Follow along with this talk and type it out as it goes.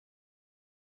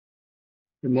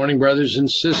Good morning, brothers and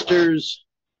sisters.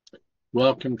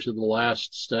 Welcome to the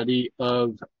last study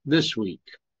of this week.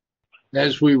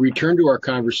 As we return to our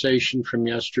conversation from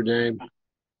yesterday,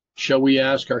 shall we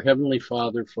ask our Heavenly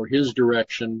Father for His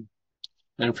direction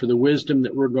and for the wisdom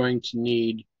that we're going to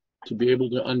need to be able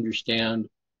to understand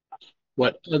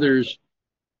what others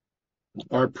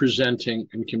are presenting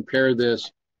and compare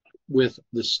this with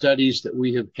the studies that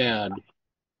we have had,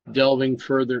 delving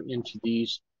further into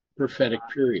these prophetic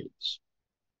periods.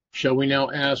 Shall we now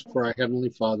ask for our Heavenly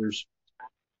Father's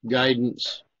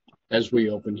guidance as we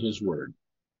open His Word?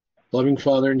 Loving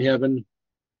Father in heaven,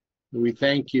 we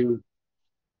thank you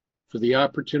for the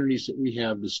opportunities that we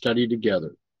have to study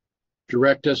together.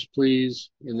 Direct us, please,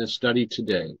 in this study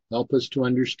today. Help us to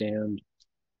understand.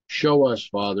 Show us,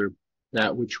 Father,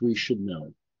 that which we should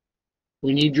know.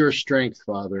 We need your strength,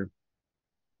 Father.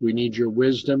 We need your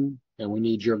wisdom, and we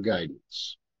need your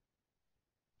guidance.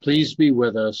 Please be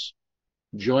with us.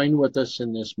 Join with us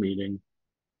in this meeting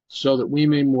so that we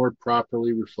may more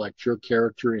properly reflect your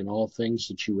character in all things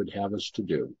that you would have us to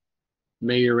do.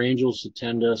 May your angels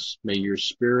attend us. May your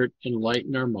Spirit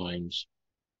enlighten our minds.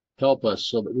 Help us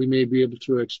so that we may be able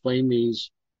to explain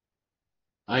these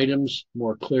items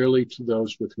more clearly to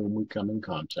those with whom we come in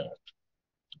contact.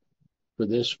 For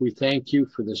this we thank you.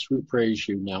 For this we praise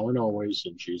you now and always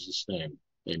in Jesus' name.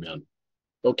 Amen.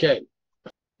 Okay,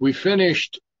 we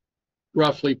finished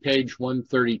roughly page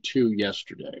 132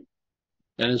 yesterday.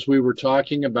 And as we were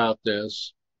talking about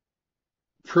this,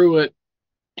 Prewitt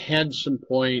had some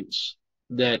points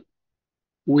that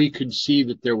we could see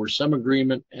that there were some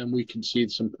agreement, and we could see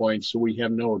some points so we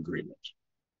have no agreement.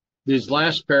 This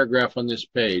last paragraph on this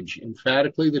page,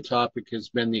 emphatically the topic has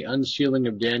been the unsealing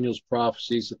of Daniel's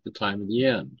prophecies at the time of the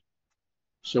end.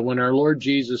 So when our Lord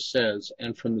Jesus says,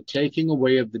 and from the taking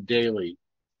away of the daily,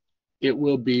 it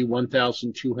will be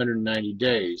 1,290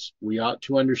 days, we ought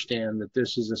to understand that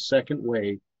this is a second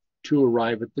way to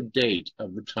arrive at the date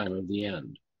of the time of the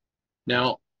end.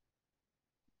 Now,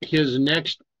 his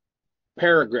next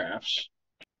paragraphs,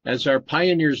 as our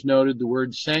pioneers noted, the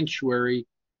word sanctuary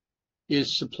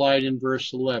is supplied in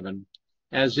verse 11,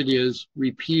 as it is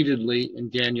repeatedly in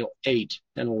Daniel 8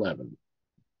 and 11.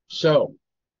 So,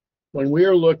 when we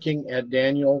are looking at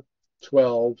Daniel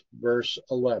 12, verse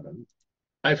 11,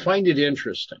 I find it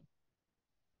interesting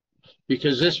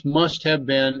because this must have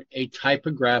been a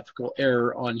typographical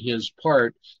error on his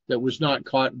part that was not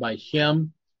caught by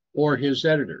him or his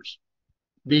editors,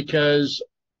 because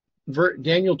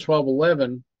Daniel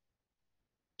 12:11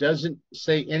 doesn't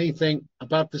say anything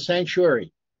about the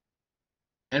sanctuary.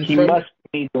 And he must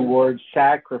need the word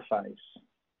sacrifice.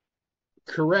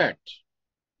 Correct.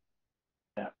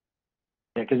 Yeah,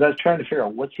 because I was trying to figure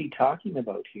out what's he talking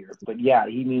about here. But yeah,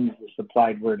 he means the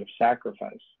supplied word of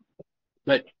sacrifice.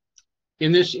 But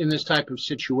in this type of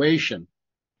situation,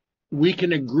 we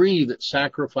can agree that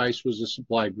sacrifice was a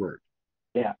supplied word.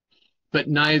 Yeah. But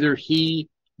neither he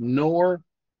nor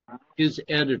his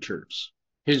editors,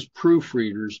 his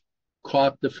proofreaders,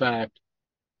 caught the fact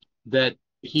that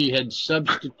he had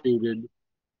substituted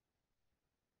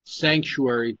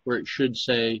sanctuary where it should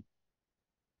say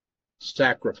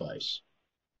sacrifice.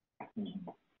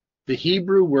 The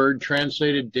Hebrew word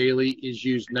translated daily is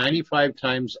used 95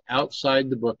 times outside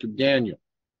the book of Daniel.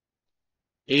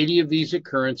 80 of these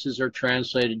occurrences are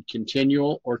translated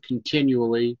continual or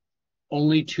continually.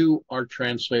 Only 2 are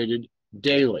translated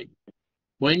daily.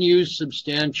 When used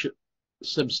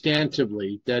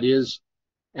substantively, that is,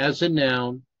 as a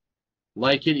noun,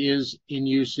 like it is in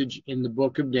usage in the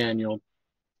book of Daniel,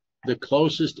 the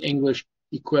closest English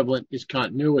equivalent is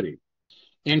continuity.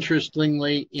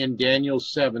 Interestingly, in Daniel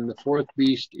 7, the fourth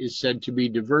beast is said to be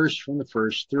diverse from the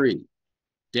first 3.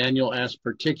 Daniel asks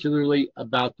particularly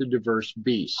about the diverse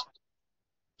beast.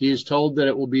 He is told that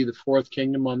it will be the fourth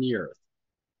kingdom on the earth.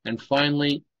 And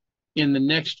finally, in the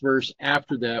next verse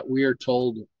after that, we are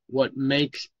told what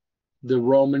makes the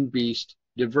Roman beast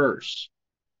diverse.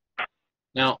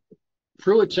 Now,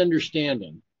 Prewitt's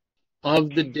understanding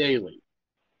of the daily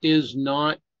is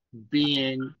not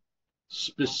being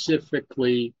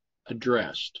specifically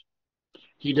addressed.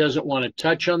 He doesn't want to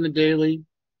touch on the daily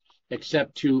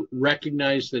except to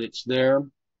recognize that it's there,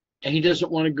 and he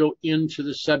doesn't want to go into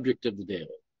the subject of the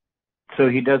daily. So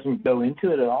he doesn't go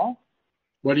into it at all?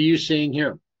 What are you seeing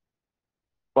here?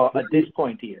 Well, at this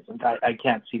point he isn't. I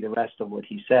can't see the rest of what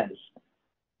he says.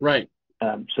 Right.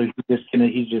 So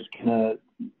he's just gonna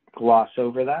gloss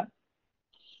over that?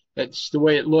 That's the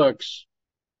way it looks.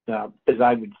 Because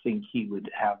I would think he would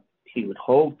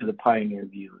hold to the pioneer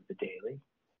view of the daily.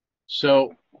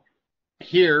 So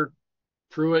here,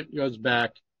 Prewitt goes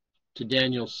back to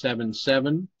Daniel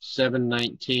 7:7,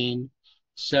 7:19,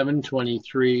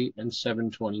 723, and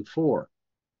 724,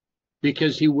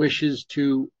 because he wishes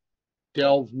to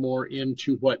delve more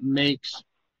into what makes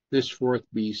this fourth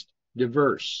beast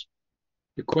diverse.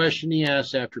 The question he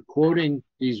asks after quoting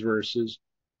these verses,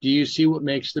 do you see what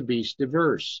makes the beast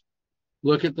diverse?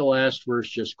 Look at the last verse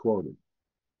just quoted.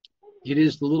 It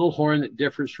is the little horn that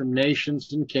differs from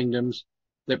nations and kingdoms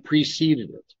that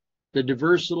preceded it. The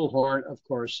diverse little horn, of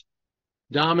course,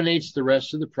 dominates the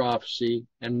rest of the prophecy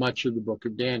and much of the book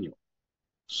of Daniel.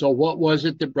 So what was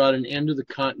it that brought an end to the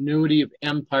continuity of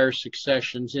empire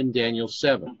successions in Daniel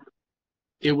 7?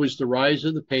 It was the rise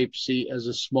of the papacy as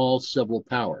a small civil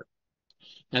power.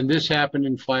 And this happened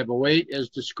in 508, as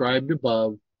described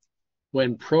above,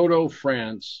 when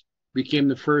Proto-France became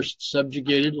the first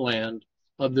subjugated land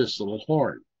of this little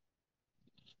horn.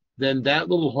 Then that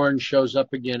little horn shows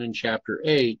up again in chapter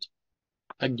 8,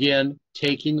 again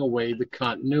taking away the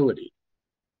continuity.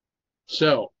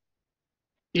 So,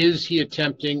 is he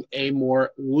attempting a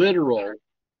more literal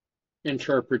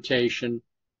interpretation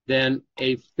than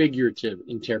a figurative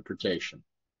interpretation?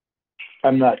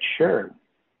 I'm not sure.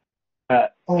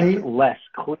 It's less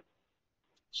clear.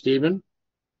 Stephen?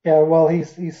 Yeah, well,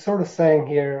 he's sort of saying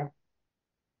here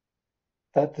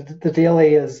that the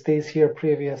daily is these here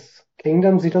previous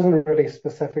kingdoms. He doesn't really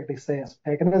specifically say it's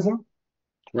paganism.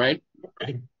 Right.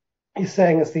 He's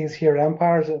saying it's these here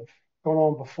empires that have gone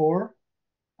on before.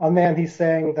 And then he's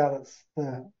saying that it's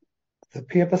the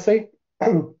papacy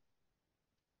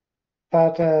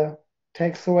that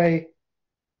takes away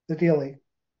the daily,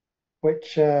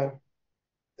 which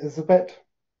is a bit,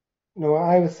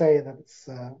 I would say that it's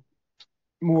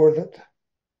more that,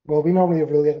 well, we normally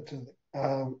relate it to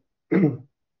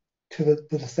to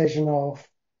the decision of,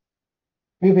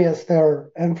 maybe it's their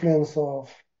influence of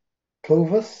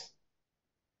Clovis,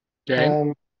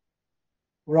 Okay.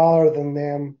 rather than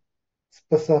them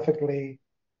specifically,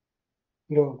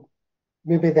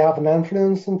 maybe they have an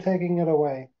influence in taking it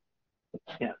away.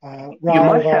 Yeah. You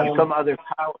must have some other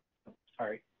power.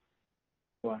 Sorry.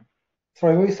 Go on.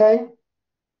 Sorry, what were you saying?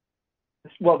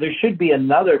 Well, there should be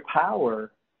another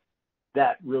power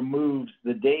that removes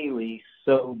the daily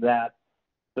so that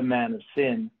the man of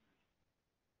sin,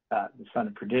 the son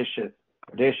of perdition,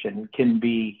 can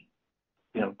be,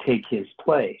 take his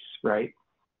place, right?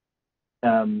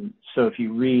 So if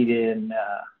you read in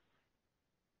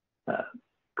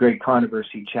Great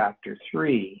Controversy, chapter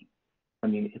 3,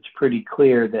 it's pretty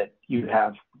clear that you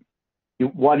have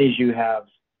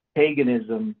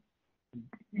paganism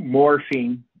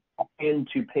morphing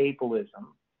into papalism,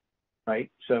 right?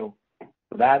 So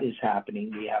that is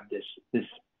happening. We have this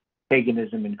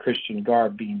paganism and Christian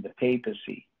garb being the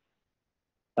papacy.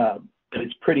 But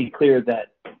it's pretty clear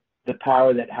that the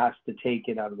power that has to take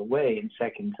it out of the way in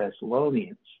 2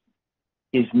 Thessalonians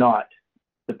is not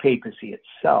the papacy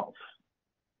itself.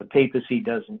 The papacy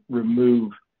doesn't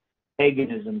remove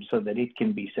paganism so that it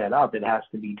can be set up. It has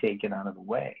to be taken out of the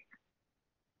way.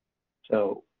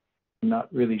 So I'm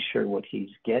not really sure what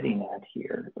he's getting at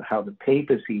here, how the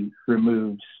papacy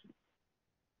removes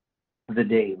the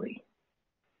daily.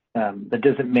 That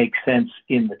doesn't make sense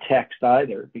in the text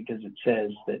either, because it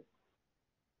says that,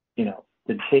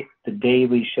 the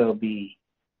daily shall be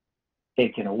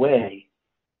taken away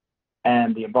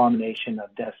and the abomination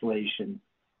of desolation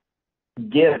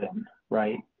given,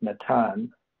 right,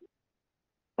 Matan,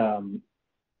 in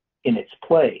its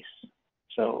place.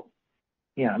 So,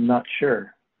 I'm not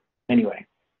sure. Anyway,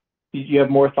 you have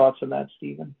more thoughts on that,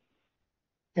 Stephen?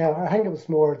 Yeah, I think it was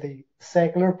more the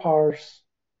secular powers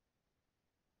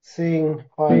seeing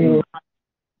how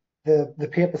the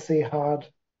papacy had,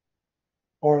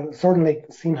 or certainly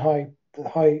seen how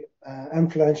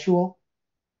influential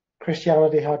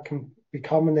Christianity had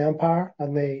become in the empire,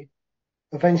 and they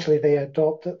eventually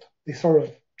adopted. They sort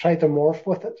of tried to morph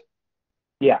with it.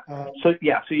 Yeah. So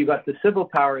you got the civil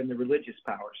power and the religious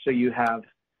power. So you have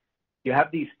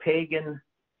these pagan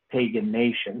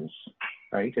nations,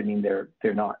 right? They're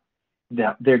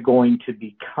going to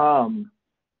become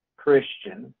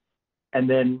Christian, and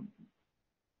then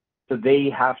so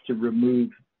they have to remove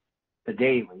the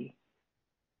daily,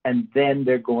 and then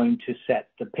they're going to set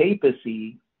the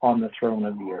papacy on the throne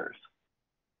of the earth,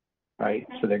 right?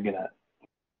 So they're gonna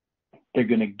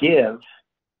give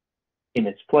in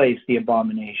its place the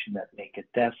abomination that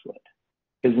maketh desolate.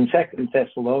 Because in 2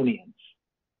 Thessalonians,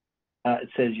 it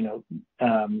says,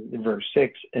 verse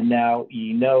 6, and now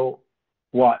ye know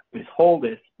what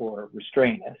withholdeth or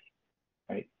restraineth,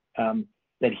 right?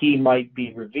 That he might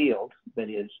be revealed, that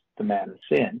is, the man of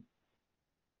sin,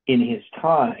 in his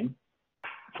time,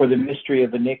 for the mystery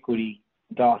of iniquity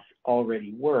doth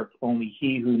already work. Only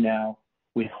he who now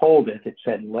withholdeth. It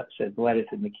says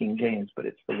letteth in the King James, but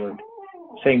it's the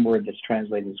same word that's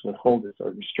translated as withholdeth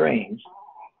or restrains.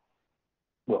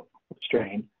 Well,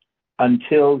 restrain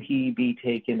until he be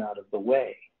taken out of the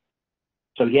way.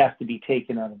 So he has to be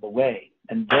taken out of the way,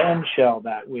 and then shall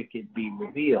that wicked be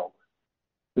revealed,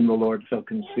 whom the Lord shall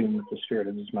consume with the spirit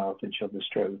of his mouth and shall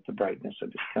destroy with the brightness of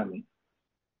his coming.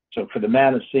 So for the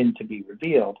man of sin to be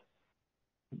revealed,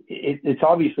 it's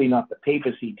obviously not the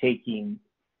papacy taking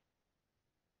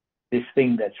this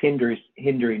thing that's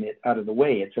hindering it out of the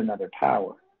way. It's another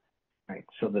power, right?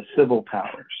 So the civil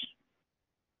powers.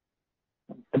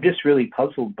 I'm just really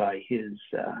puzzled by his.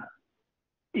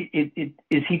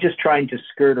 Is he just trying to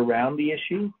skirt around the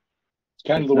issue? It's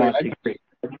kind of the way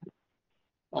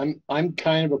I'm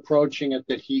kind of approaching it,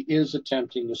 that he is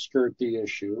attempting to skirt the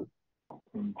issue,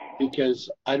 because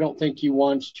I don't think he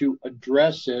wants to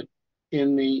address it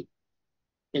in the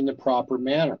proper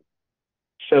manner,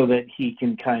 so that he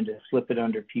can kind of slip it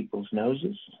under people's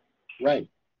noses. Right.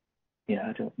 Yeah,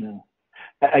 I don't know.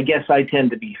 I guess I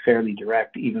tend to be fairly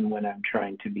direct, even when I'm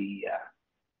trying to be,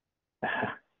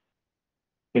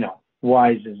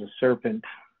 wise as a serpent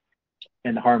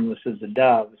and harmless as a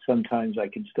dove. Sometimes I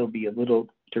can still be a little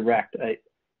direct.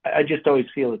 I just always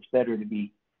feel it's better to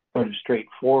be sort of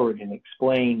straightforward and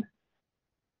explain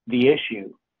the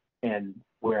issue and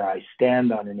where I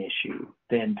stand on an issue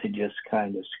than to just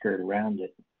kind of skirt around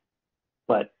it.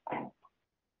 But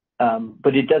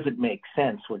it doesn't make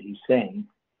sense what he's saying.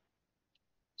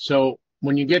 So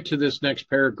when you get to this next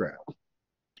paragraph,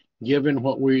 given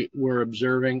what we were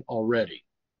observing already,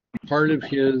 part of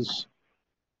his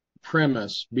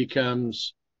premise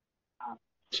becomes,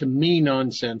 to me,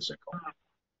 nonsensical.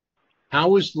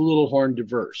 How is the little horn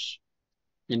diverse?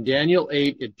 In Daniel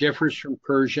 8, it differs from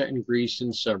Persia and Greece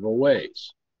in several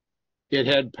ways. It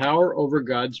had power over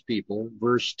God's people,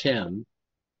 verse 10,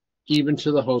 even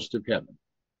to the host of heaven.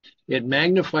 It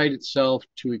magnified itself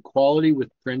to equality with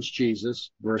Prince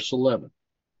Jesus, verse 11.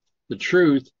 The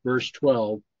truth, verse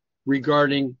 12,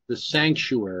 regarding the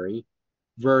sanctuary,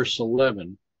 verse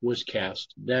 11, was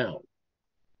cast down.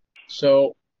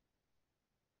 So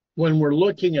when we're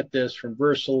looking at this from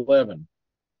verse 11,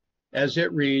 as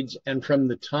it reads, and from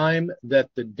the time that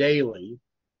the daily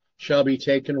shall be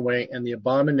taken away, and the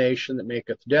abomination that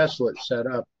maketh desolate set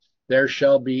up, there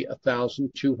shall be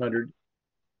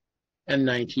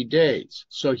 1,290 days.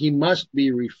 So he must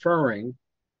be referring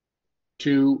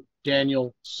to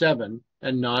Daniel 7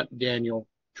 and not Daniel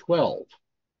 12.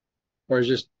 Or is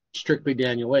this strictly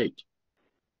Daniel 8?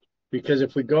 Because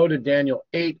if we go to Daniel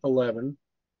 8:11,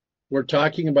 we're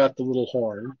talking about the little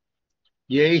horn.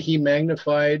 Yea, he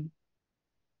magnified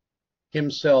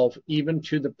himself even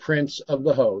to the prince of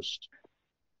the host,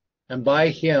 and by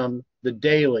him the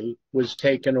daily was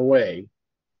taken away,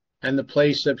 and the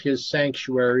place of his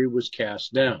sanctuary was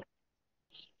cast down.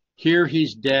 Here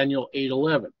he's Daniel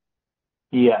 8:11.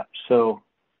 Yeah, so,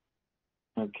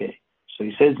 okay. So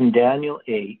he says in Daniel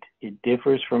 8, it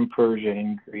differs from Persia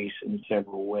and Greece in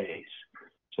several ways.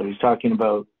 So he's talking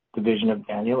about the vision of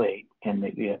Daniel 8, and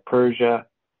we have Persia,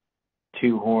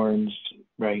 two horns,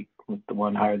 right, with the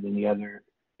one higher than the other,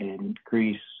 and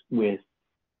Greece with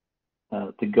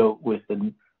the goat with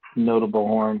the notable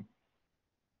horn.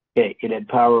 Okay, it had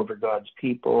power over God's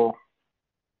people,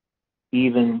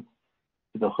 even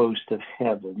to the host of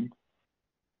heaven.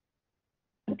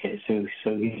 Okay, so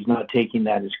he's not taking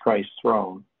that as Christ's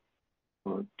throne,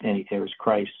 or there was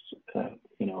Christ,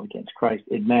 against Christ.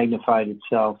 It magnified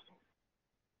itself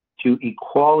to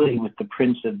equality with the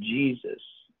Prince of Jesus.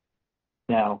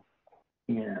 Now,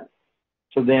 yeah.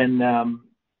 So then,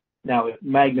 now it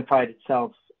magnified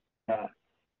itself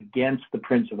against the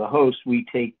Prince of the Host. We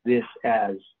take this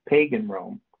as pagan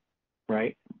Rome,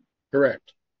 right?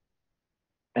 Correct.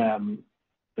 I'm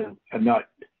not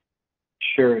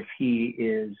sure if he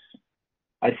is.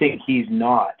 I think he's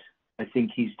not. I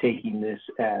think he's taking this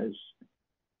as,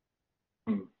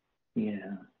 I'm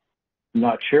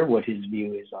not sure what his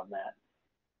view is on that.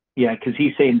 Yeah, because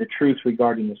he's saying the truth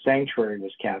regarding the sanctuary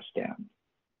was cast down,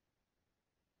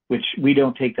 which we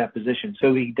don't take that position.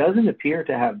 So he doesn't appear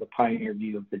to have the pioneer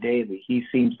view of the daily. He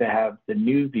seems to have the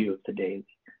new view of the daily.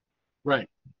 Right.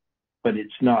 But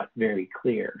it's not very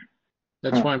clear.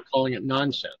 That's why I'm calling it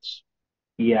nonsense.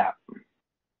 Yeah.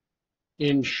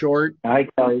 In short. Hi,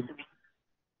 Kelly.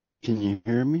 Can you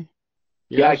hear me?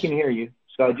 Yes. Yeah, I can hear you.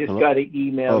 So I just got to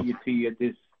email you to you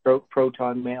this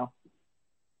Proton mail.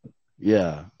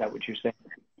 Yeah. Is that what you're saying?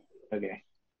 Okay.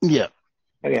 Yeah.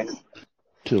 Okay.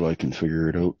 Till I can figure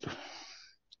it out.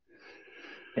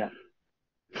 Yeah.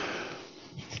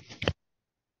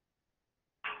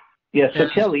 Yeah. So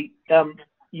Kelly,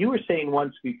 you were saying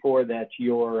once before that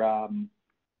your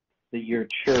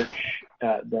church,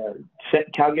 the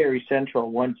Calgary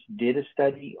Central, once did a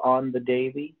study on the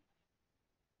daily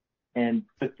and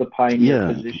took the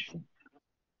pioneer position.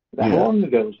 How long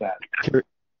ago was that?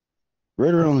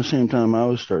 Right around the same time I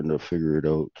was starting to figure it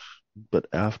out, but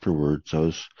afterwards I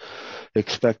was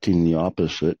expecting the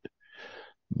opposite.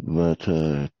 But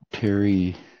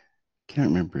Terry, can't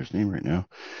remember his name right now,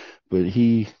 but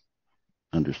he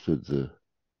understood the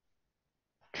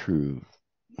true,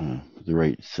 the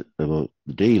right about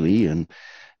the daily, and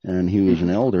he was an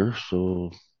elder,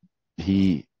 so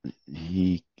he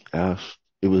asked.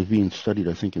 It was being studied,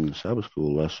 I think, in the Sabbath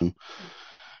school lesson,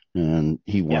 and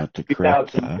he wanted to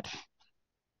correct that.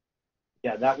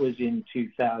 Yeah, that was in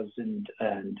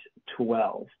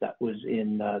 2012. That was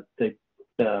in the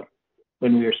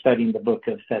when we were studying the book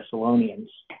of Thessalonians,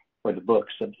 or the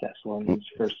books of Thessalonians,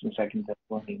 First and Second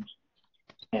Thessalonians,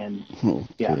 and so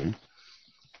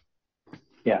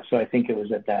I think it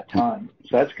was at that time.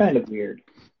 So that's kind of weird.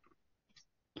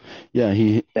 Yeah,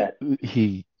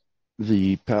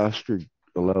 the pastor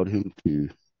allowed him to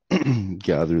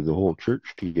gather the whole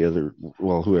church together,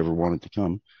 well, whoever wanted to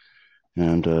come,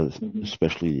 and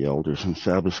especially the elders and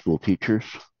Sabbath school teachers.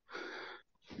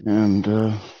 And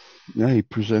he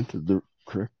presented the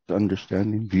correct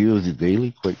understanding, view of the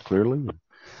daily quite clearly.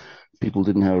 People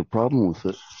didn't have a problem with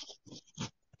it.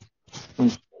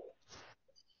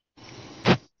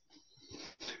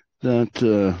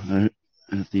 That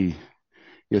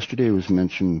yesterday was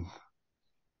mentioned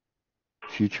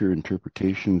future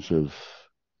interpretations of,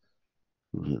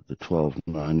 was it the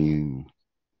 1290,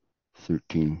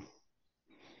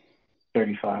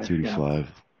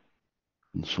 1335,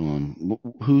 and so on.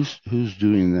 Who's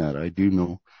doing that? I do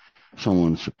know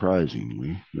someone,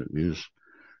 surprisingly, that is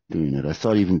doing it. I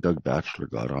thought even Doug Batchelor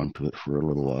got onto it for a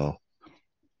little while.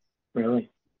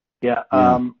 Really? Yeah.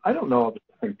 I don't know the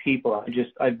different people. I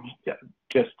just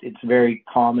it's very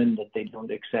common that they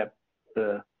don't accept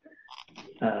the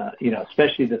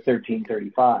especially the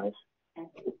 1335.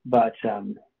 But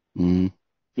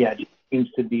it just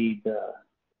seems to be the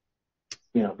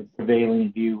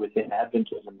prevailing view within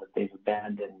Adventism that they've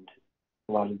abandoned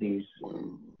a lot of these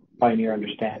pioneer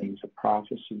understandings of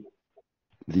prophecy.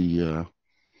 You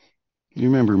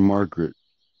remember Margaret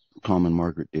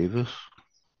Davis?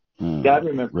 I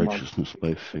remember Righteousness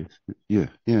by Faith. Yeah.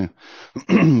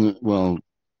 Well,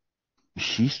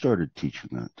 she started teaching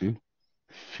that too.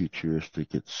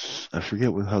 Futuristic. I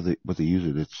forget what they use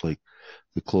it. It's like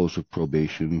the close of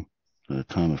probation, the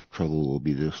time of trouble will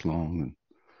be this long,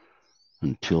 and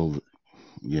until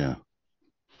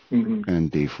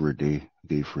and day for a day.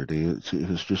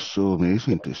 It's just so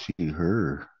amazing to see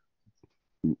her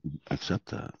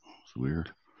accept that. It's weird.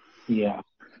 Yeah.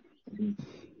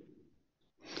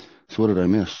 So what did I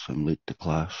miss? I'm late to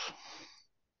class.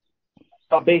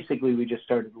 Well, basically, we just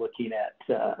started looking at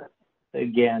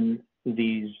again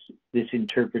this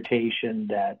interpretation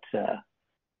that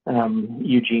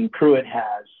Eugene Prewitt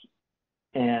has,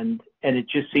 and it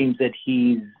just seems that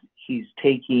he's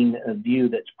taking a view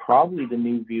that's probably the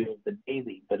new view of the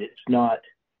daily, but it's not.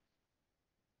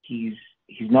 He's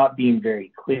not being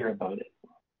very clear about it.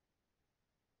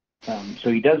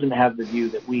 So he doesn't have the view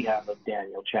that we have of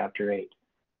Daniel chapter 8.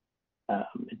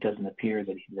 It doesn't appear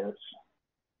that he does,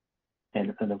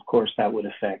 and of course that would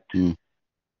affect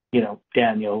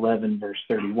Daniel 11 verse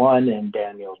 31 and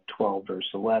Daniel 12 verse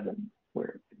 11,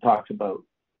 where it talks about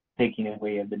taking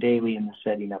away of the daily and the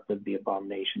setting up of the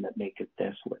abomination that maketh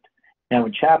desolate. Now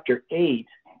in chapter 8,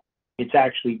 it's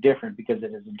actually different because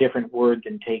it is a different word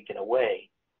than taken away.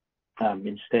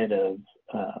 Instead of,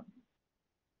 I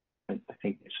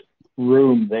think it's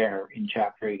room there in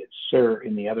chapter 8, it's sir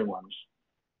in the other ones.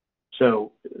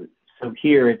 So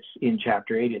here it's in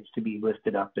chapter 8, it's to be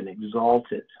lifted up and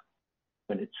exalted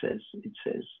when it says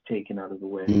taken out of the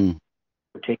way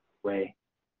or taken away.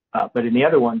 But in the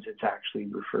other ones, it's actually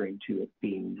referring to it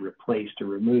being replaced or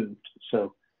removed.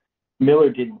 So Miller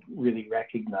didn't really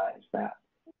recognize that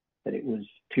it was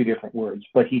two different words,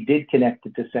 but he did connect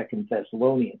it to 2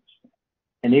 Thessalonians.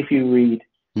 And if you read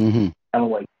Ellen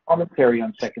White's commentary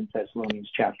on 2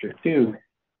 Thessalonians chapter 2,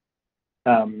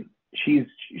 she's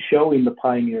showing the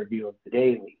pioneer view of the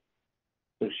daily.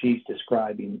 So she's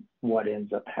describing what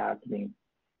ends up happening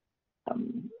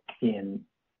in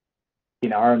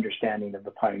our understanding of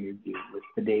the pioneer view, with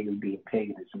the daily being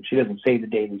paganism. She doesn't say the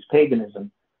daily's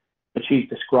paganism, but she's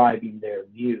describing their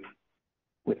view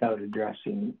without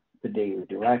addressing the daily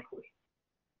directly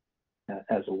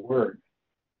as a word.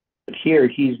 But here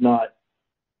he's not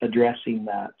addressing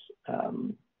that.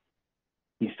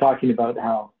 He's talking about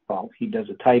how, well, he does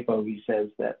a typo. He says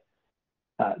that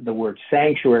the word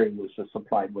sanctuary was a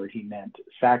supplied word. He meant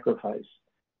sacrifice,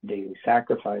 daily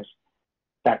sacrifice.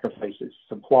 Sacrifice is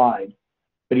supplied,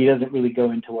 but he doesn't really go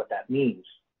into what that means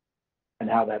and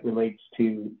how that relates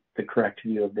to the correct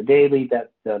view of the daily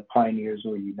that the pioneers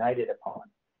were united upon.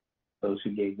 Those who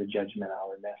gave the judgment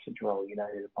hour message were all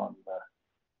united upon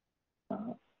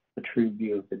the true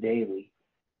view of the daily.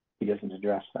 He doesn't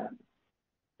address that.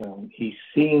 So he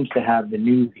seems to have the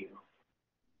new view.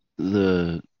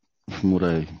 From what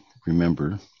I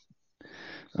remember,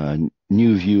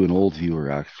 new view and old view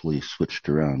are actually switched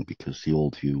around, because the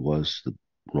old view was the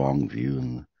wrong view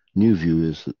and the new view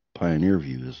is the pioneer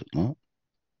view, is it not?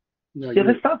 No, Yeah,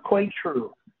 that's not quite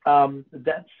true.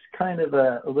 That's kind of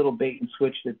a little bait and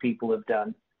switch that people have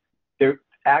done.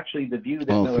 Actually, the view that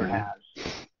Miller has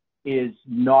is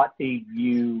not a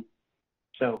view.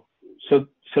 So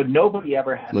nobody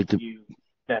ever had a view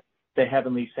that the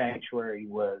heavenly sanctuary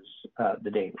was the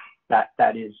daily.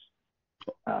 That is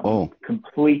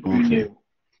completely new,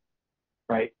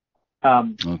 right?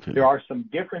 There are some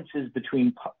differences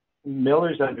between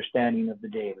Miller's understanding of the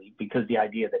daily, because the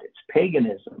idea that it's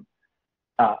paganism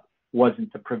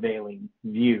wasn't the prevailing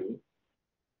view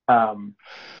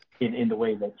in the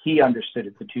way that he understood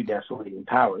it, the two desolating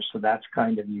powers. So that's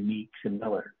kind of unique to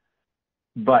Miller.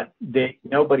 But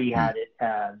nobody had it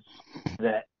as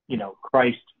that,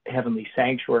 Christ's heavenly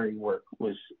sanctuary work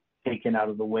was taken out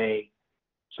of the way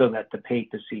so that the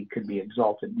papacy could be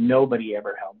exalted. Nobody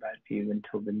ever held that view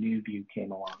until the new view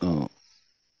came along.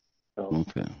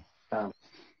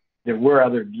 There were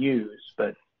other views,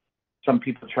 but some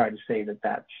people try to say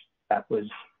that was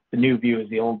the new view is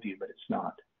the old view, but it's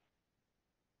not.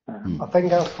 I think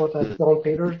that's what John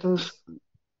Peters does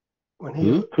when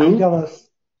he does.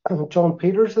 John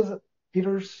Peters, is it?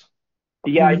 Peters?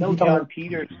 Yeah, I know John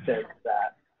Peters says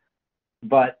that,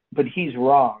 but he's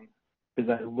wrong, because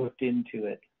I looked into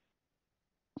it.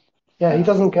 Yeah, he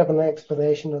doesn't give an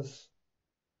explanation as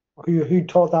who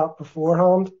taught that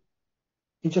beforehand.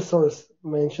 He just sort of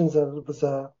mentions that it was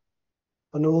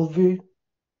an old view.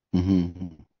 Mm-hmm.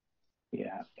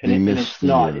 Yeah, and they missed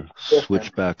the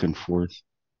switch back and forth.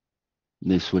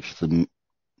 They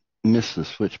missed the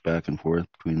switch back and forth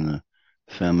between the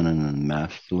feminine and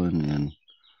masculine, and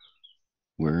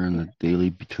where in the daily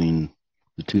between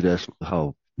the two. That's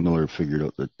how Miller figured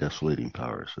out the desolating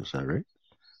powers. Is that right?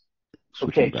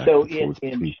 Okay,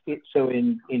 so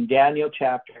in Daniel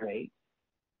chapter 8,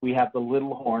 we have the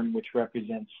little horn, which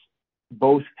represents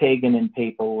both pagan and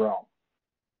papal Rome.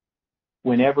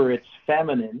 Whenever it's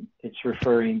feminine, it's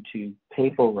referring to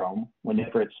papal Rome.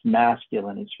 Whenever it's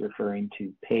masculine, it's referring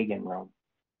to pagan Rome.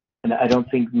 And I don't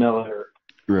think Miller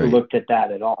looked at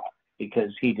that at all,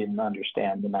 because he didn't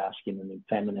understand the masculine and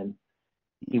feminine.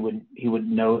 He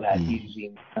wouldn't know that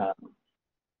using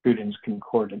Cruden's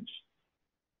concordance.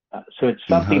 So it's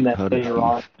something that later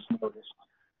on was noticed.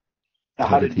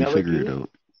 How did Miller figure it out?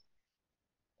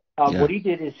 What he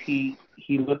did is he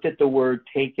looked at the word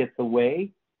 "taketh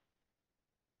away"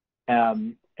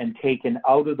 and "taken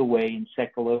out of the way" in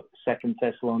 2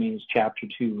 Thessalonians chapter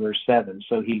 2, verse 7.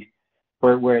 So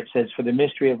where it says, "For the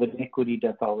mystery of iniquity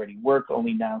doth already work,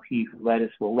 only now he who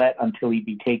letteth will let until he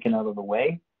be taken out of the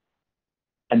way."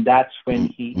 And that's when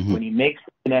he makes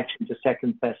the connection to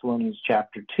 2 Thessalonians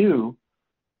chapter 2,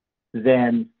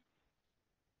 then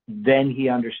he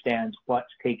understands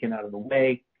what's taken out of the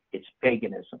way. It's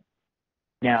paganism.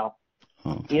 Now,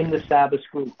 in the Sabbath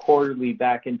School Quarterly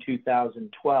back in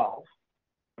 2012,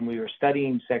 when we were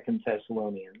studying 2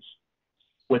 Thessalonians,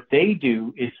 what they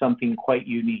do is something quite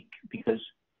unique, because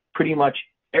pretty much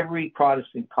every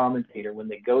Protestant commentator, when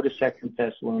they go to 2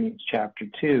 Thessalonians chapter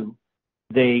 2,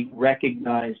 they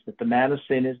recognize that the man of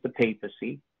sin is the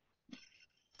papacy,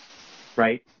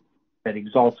 right? That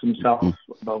exalts himself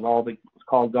above all that is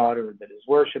called God or that is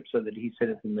worshipped, so that he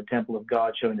sitteth in the temple of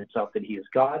God, showing himself that he is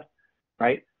God,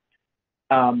 right?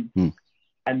 And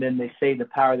then they say the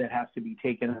power that has to be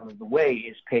taken out of the way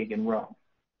is pagan Rome,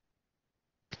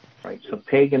 right? So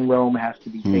pagan Rome has to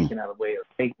be taken out of the way of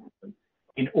paganism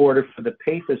in order for the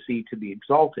papacy to be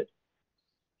exalted.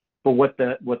 But what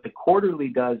the Quarterly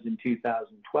does in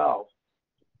 2012,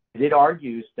 it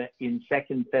argues that in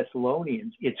 2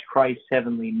 Thessalonians, it's Christ's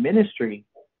heavenly ministry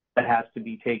that has to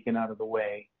be taken out of the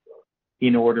way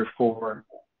in order for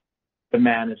the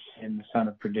man of sin, the son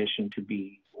of perdition, to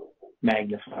be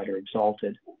magnified or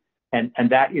exalted. And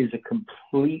that is a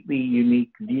completely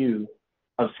unique view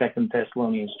of 2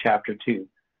 Thessalonians chapter 2.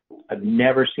 I've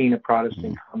never seen a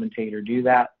Protestant commentator do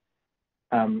that.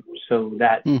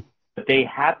 But they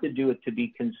had to do it to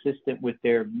be consistent with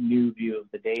their new view of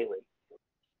the daily.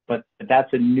 But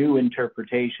that's a new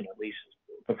interpretation, at least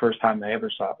the first time I ever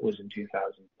saw it was in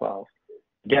 2012.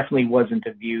 Definitely wasn't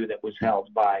a view that was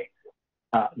held by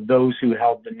those who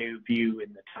held the new view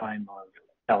in the time of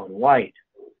Ellen White,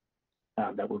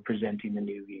 that were presenting the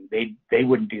new view. They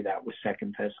wouldn't do that with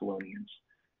Second Thessalonians,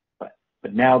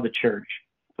 but now the church,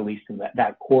 at least in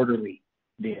that quarterly,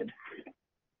 did.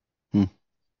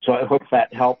 So I hope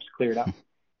that helps clear it up.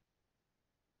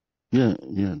 Yeah,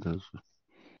 it does.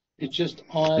 It's just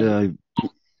odd. Yeah,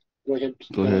 Go ahead.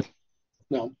 Go ahead.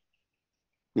 No.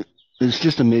 It's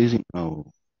just amazing how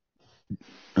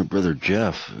our brother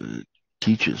Jeff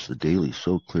teaches the daily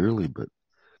so clearly, but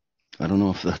I don't know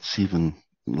if that's even,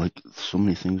 like, so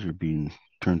many things are being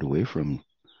turned away from,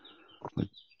 like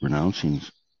renouncing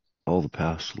all the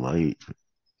past light.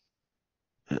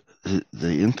 The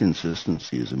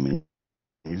inconsistency is amazing.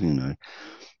 I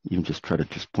even just try to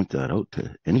just point that out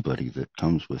to anybody that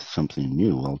comes with something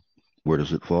new. Well, where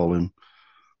does it fall in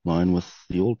line with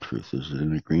the old truth? Is it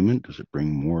an agreement? Does it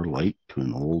bring more light to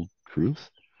an old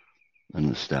truth, an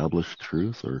established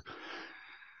truth? Or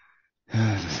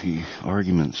the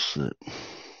arguments that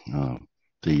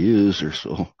they use are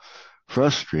so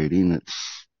frustrating.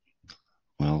 It's,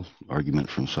 well, argument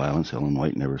from silence. Ellen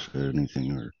White never said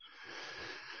anything, or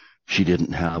she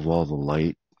didn't have all the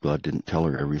light. God didn't tell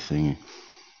her everything.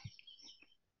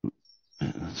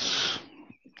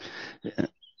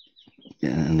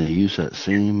 And they use that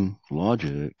same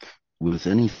logic with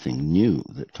anything new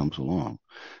that comes along.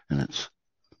 And it's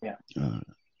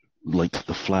like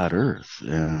the flat earth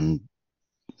and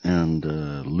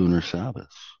lunar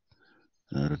Sabbath.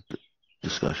 I had a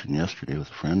discussion yesterday with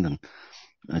a friend, and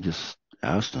I just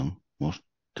asked him, well,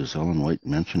 does Ellen White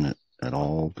mention it at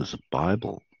all? Does the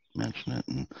Bible mention it?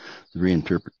 And the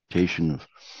reinterpretation of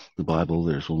the Bible,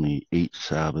 there's only 8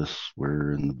 Sabbaths,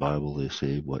 where in the Bible they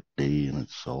say what day, and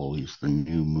it's always the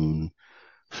new moon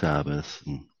Sabbath.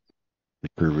 And the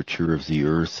curvature of the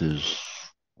earth is,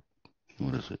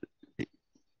 what is it,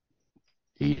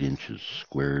 8 inches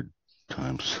squared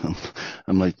times some.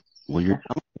 I'm like, well, you're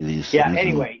telling me these things.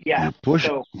 Anyway, you're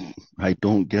pushing. So, I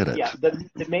don't get it.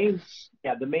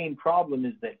 The main problem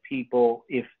is that people,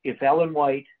 if Ellen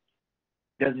White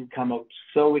doesn't come out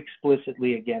so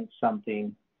explicitly against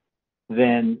something,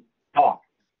 then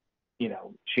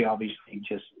she obviously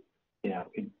just,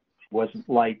 it wasn't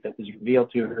light that was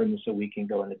revealed to her, and so we can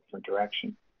go in a different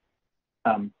direction.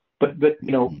 But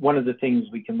one of the things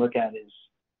we can look at is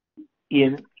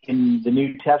in the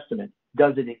New Testament,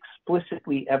 does it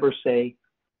explicitly ever say,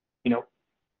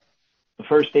 the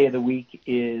first day of the week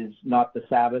is not the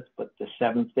Sabbath, but the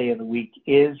 7th day of the week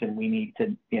is, and we need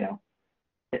to,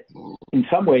 in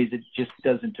some ways it just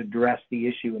doesn't address the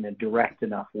issue in a direct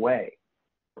enough way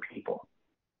for people.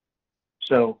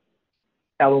 So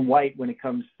Ellen White, when it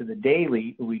comes to the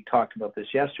daily, we talked about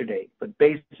this yesterday, but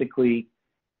basically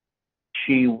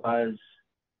she was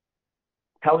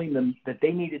telling them that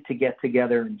they needed to get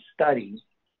together and study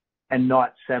and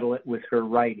not settle it with her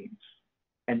writings.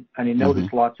 And I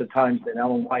notice lots of times that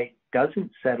Ellen White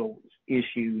doesn't settle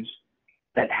issues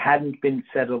that hadn't been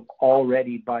settled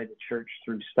already by the church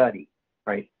through study,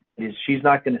 right? She's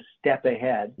not going to step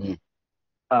ahead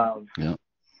of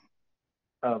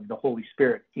the Holy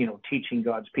Spirit, teaching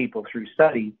God's people through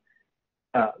study,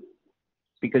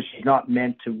 because she's not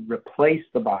meant to replace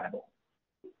the Bible,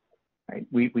 right?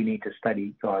 We need to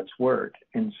study God's word.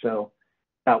 And so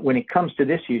when it comes to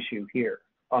this issue here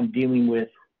on dealing with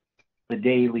the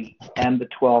daily and the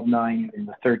 12:9 and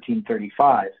the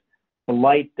 13:35, the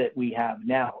light that we have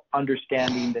now,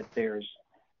 understanding that there's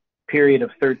a period of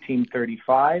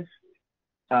 1335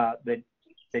 that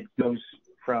goes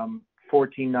from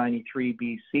 1493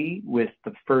 BC with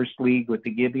the first league with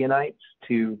the Gibeonites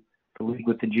to the league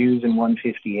with the Jews in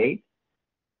 158,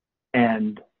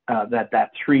 and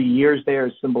that 3 years there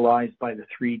is symbolized by the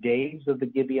 3 days of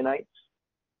the Gibeonites,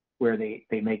 where they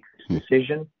make this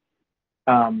decision.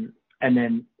 And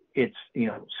then it's,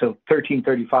 so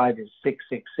 1335 is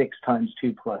 666 times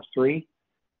 2 plus 3,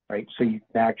 right? So you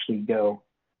can actually go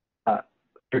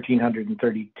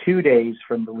 1,332 days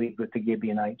from the league with the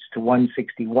Gibeonites to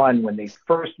 161 when they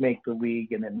first make the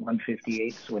league, and then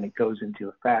 158 when it goes into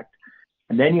effect.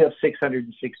 And then you have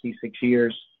 666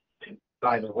 years to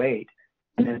 508,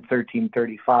 and then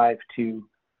 1335 to,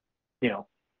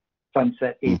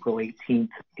 sunset April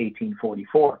 18th,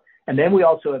 1844. And then we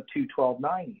also have 2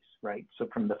 1290s, right? So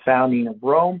from the founding of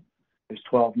Rome, there's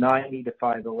 1290 to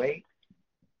 508,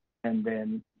 and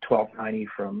then 1290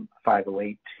 from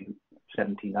 508 to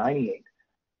 1798.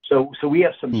 So we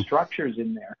have some structures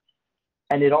in there,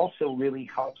 and it also really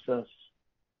helps us.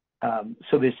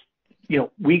 So this,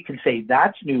 we can say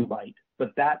that's new light,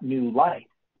 but that new light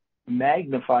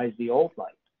magnifies the old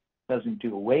light, doesn't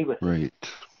do away with it. Right.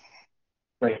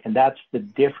 Right. And that's the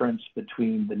difference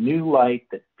between the new light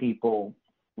that people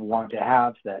want to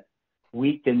have that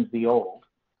weakens the old,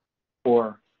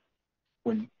 or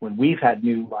when we've had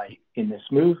new light in this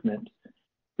movement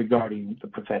regarding the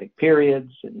prophetic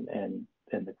periods and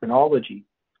the chronology,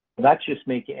 that's just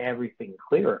making everything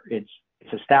clearer. It's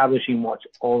establishing what's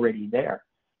already there.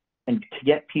 And to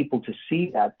get people to see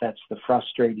that, that's the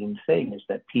frustrating thing, is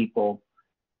that people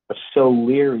are so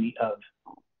leery of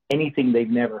anything they've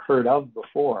never heard of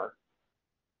before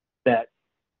that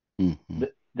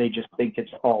they just think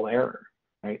it's all error,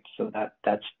 right? So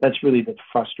that's really the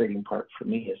frustrating part for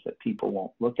me, is that people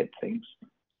won't look at things.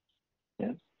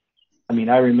 Yeah. I mean,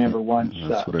 I remember once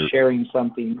sharing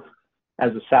something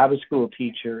as a Sabbath school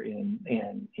teacher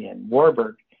in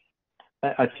Warburg.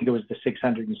 I think it was the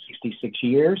 666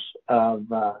 years of,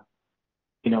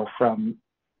 from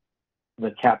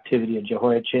the captivity of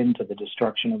Jehoiachin to the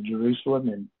destruction of Jerusalem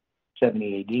in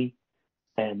 70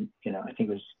 AD. And, I think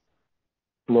it was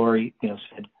Lori,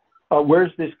 said, "Oh,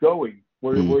 where's this going?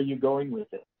 Where are you going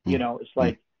with it?" It's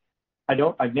like,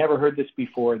 I've never heard this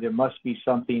before. There must be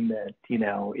something that,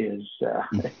 is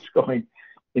it's going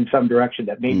in some direction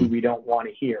that maybe we don't want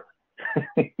to hear.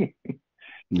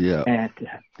 Yeah. And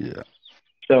yeah.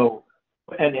 So,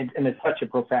 and it's such a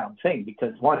profound thing,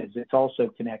 because one is it's also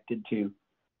connected to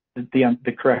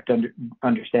the correct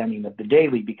understanding of the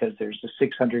daily, because there's the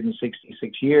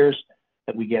 666 years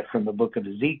that we get from the book of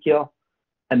Ezekiel,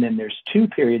 and then there's two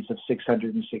periods of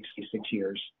 666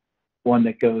 years, one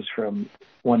that goes from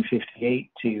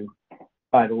 158 to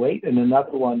 508, and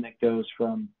another one that goes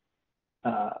from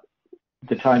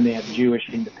the time they have Jewish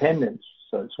independence,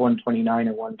 so it's 129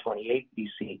 or 128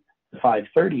 BC to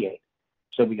 538.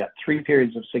 So we got three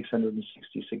periods of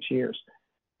 666 years.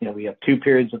 We have two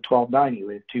periods of 1290.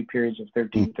 We have two periods of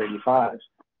 1335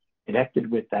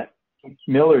 connected with that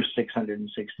Miller's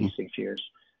 666 years.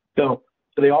 So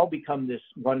they all become this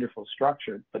wonderful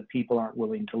structure, but people aren't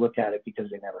willing to look at it because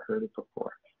they never heard it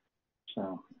before.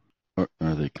 So, or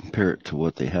they compare it to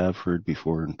what they have heard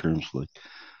before in terms of like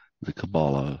the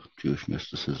Kabbalah, Jewish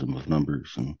mysticism of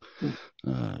numbers, and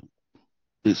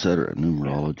et cetera,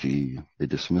 numerology. Yeah. They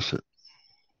dismiss it.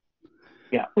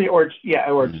 Yeah, or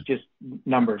it's just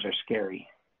numbers are scary.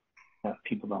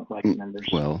 People don't like numbers.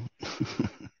 Well,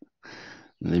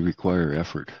 they require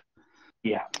effort.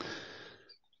 Yeah.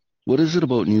 What is it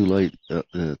about new light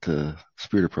that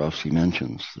Spirit of Prophecy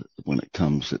mentions when it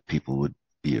comes that people would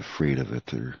be afraid of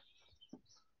it? Or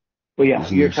well, yeah,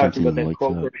 you're talking about that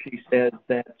quote where she says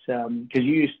that, because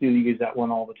you used to use that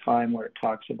one all the time, where it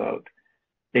talks about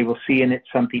they will see in it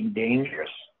something dangerous.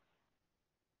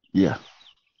 Yeah.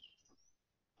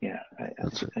 Yeah,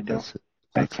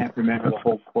 I can't remember the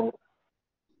whole quote.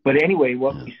 But anyway,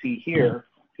 what we see here,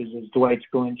 because as Dwight's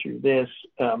going through this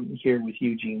here with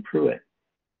Eugene Prewitt,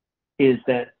 is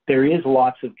that there is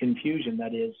lots of confusion.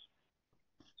 That is,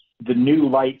 the new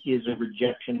light is a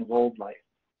rejection of old light.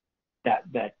 That's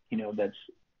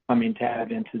coming to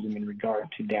Adventism in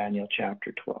regard to Daniel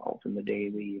chapter 12 and the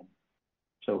daily and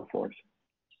so forth.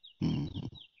 Mm-hmm.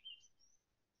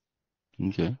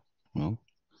 Okay. Well,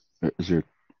 is there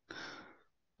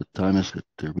the time is it?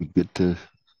 Are we good to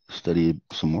study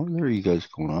some more there? Are you guys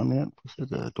going on yet?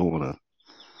 I don't want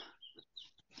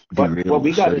to derail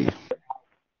the study.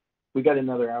 We got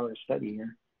another hour of study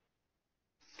here.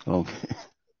 Okay.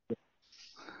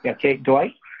 Yeah, okay,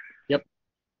 Dwight? Yep.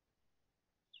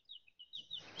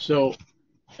 So,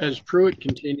 as Prewitt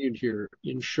continued here,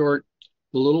 in short,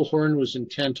 the little horn was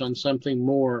intent on something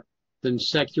more than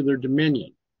secular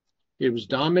dominion. It was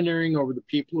domineering over the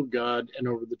people of God and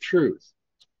over the truth.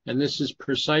 And this is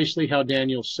precisely how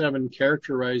Daniel 7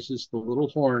 characterizes the little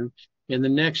horn in the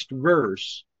next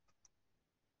verse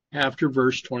after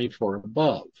verse 24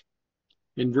 above.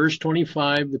 In verse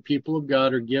 25, the people of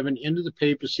God are given into the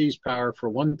papacy's power for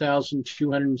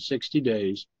 1,260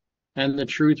 days, and the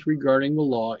truth regarding the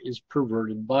law is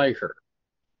perverted by her.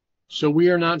 So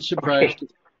we are not surprised.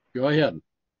 Okay. Go ahead.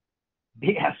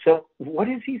 Yeah, so what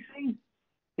is he saying?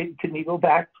 Can you go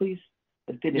back, please?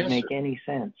 That didn't make any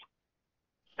sense.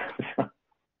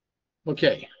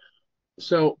 Okay,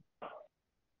 so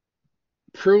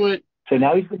Prewitt. So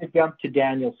now he's going to jump to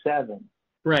Daniel 7.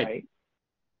 Right?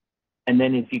 And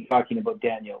then is he talking about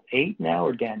Daniel 8 now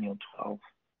or Daniel 12?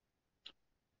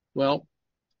 Well,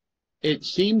 it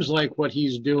seems like what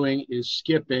he's doing is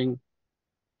skipping.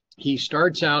 He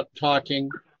starts out talking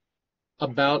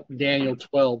about Daniel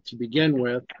 12 to begin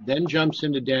with, then jumps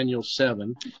into Daniel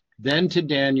 7, then to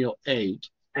Daniel 8,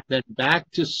 then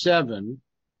back to 7,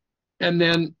 and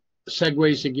then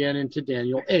segues again into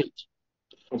Daniel 8.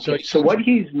 Okay. So what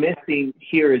he's missing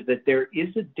here is that there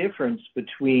is a difference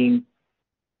between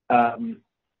the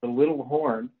little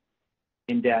horn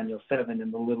in Daniel 7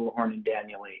 and the little horn in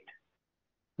Daniel 8.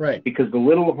 Right. Because the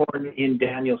little horn in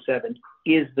Daniel 7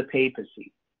 is the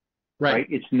papacy. Right.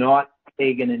 It's not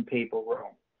pagan and papal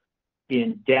Rome.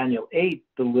 In Daniel 8,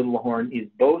 the little horn is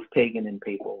both pagan and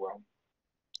papal Rome.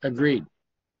 Agreed.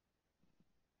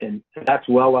 And that's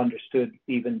well understood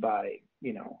even by,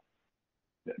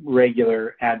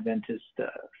 regular Adventist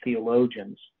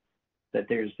theologians, that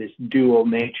there's this dual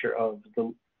nature of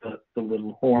the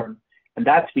little horn. And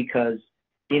that's because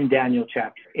in Daniel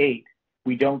chapter 8,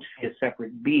 we don't see a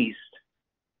separate beast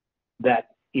that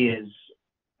is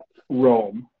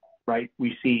Rome, right?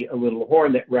 We see a little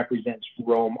horn that represents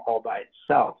Rome all by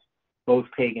itself, both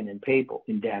pagan and papal.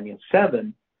 In Daniel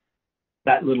 7,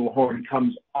 that little horn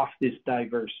comes off this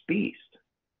diverse beast,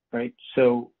 right?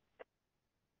 So,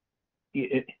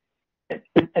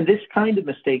 and this kind of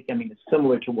mistake, it's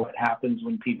similar to what happens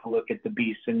when people look at the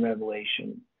beasts in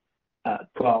Revelation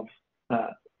 12,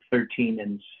 13,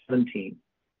 and 17.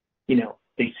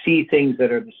 They see things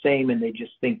that are the same and they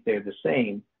just think they're the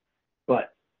same,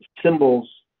 but symbols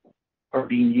are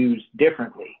being used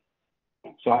differently.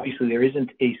 So obviously there isn't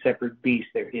a separate beast.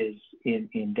 There is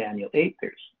in Daniel 8,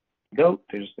 there's the goat,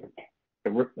 there's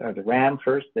the ram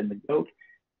first, then the goat,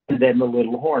 and then the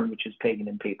little horn, which is pagan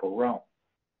and papal Rome.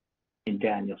 In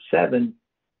Daniel 7,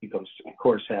 you of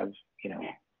course have,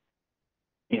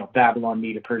 Babylon,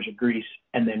 Media, Persia, Greece,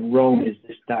 and then Rome is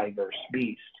this diverse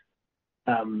beast.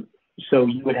 So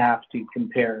you would have to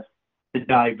compare the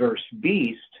diverse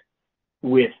beast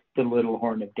with the little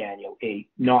horn of Daniel 8,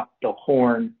 not the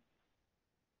horn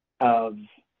of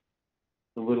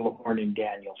the little horn in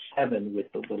Daniel 7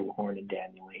 with the little horn in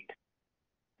Daniel 8,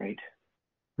 right?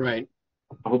 Right.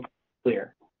 I hope it's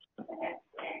clear.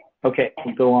 Okay,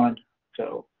 we'll go on.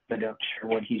 So I'm not sure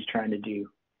what he's trying to do.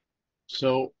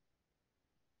 So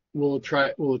we'll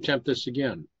attempt this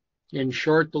again. In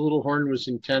short, the little horn was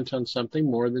intent on something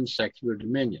more than secular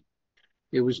dominion.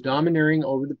 It was domineering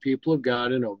over the people of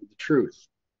God and over the truth.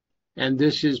 And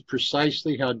this is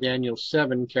precisely how Daniel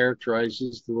 7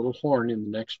 characterizes the little horn in the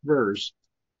next verse,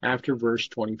 after verse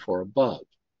 24 above.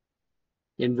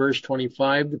 In verse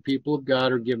 25, the people of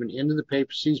God are given into the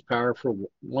papacy's power for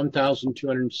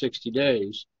 1,260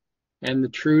 days, and the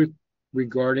truth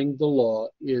regarding the law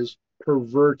is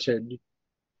perverted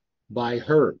by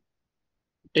her.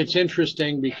 It's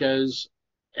interesting because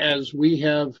as we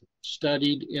have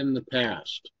studied in the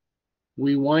past,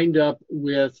 we wind up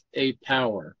with a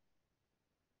power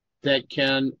that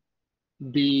can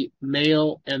be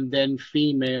male and then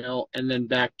female and then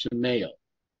back to male.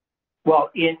 Well,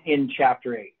 in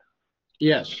chapter 8.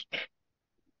 Yes.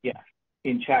 Yeah.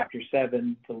 In chapter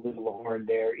 7, the little horn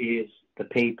there is the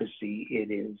papacy.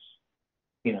 It is,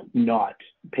 not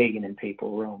pagan and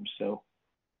papal Rome. So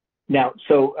now,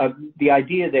 the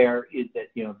idea there is that,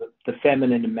 the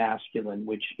feminine and masculine,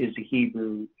 which is a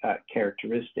Hebrew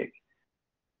characteristic.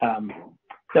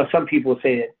 Now, some people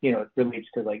say that, it relates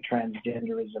to like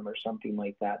transgenderism or something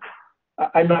like that.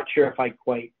 I'm not sure if I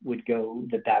quite would go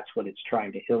that that's what it's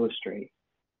trying to illustrate.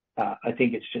 I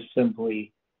think it's just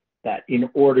simply that in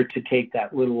order to take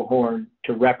that little horn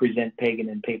to represent pagan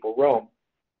and papal Rome,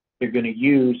 they're going to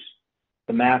use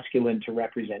the masculine to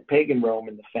represent pagan Rome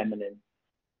and the feminine,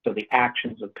 so the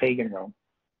actions of pagan Rome,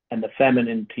 and the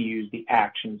feminine to use the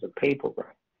actions of papal Rome.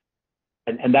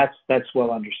 And that's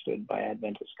well understood by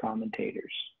Adventist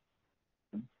commentators.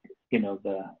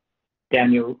 The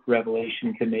Daniel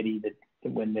Revelation Committee, that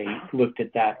when they looked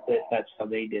at that's how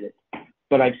they did it.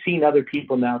 But I've seen other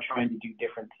people now trying to do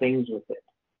different things with it.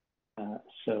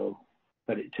 To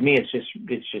me, it's just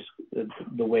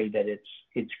the way that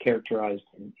it's characterized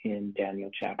in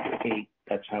Daniel chapter 8.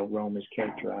 That's how Rome is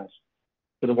characterized.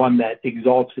 For the one that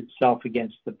exalts itself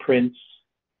against the prince,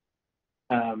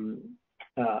 the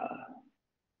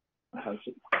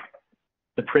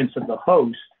prince of the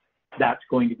host, that's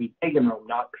going to be pagan Rome,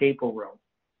 not papal Rome.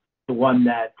 The one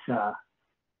that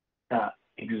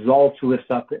lifts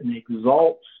up and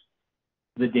exalts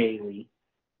the daily,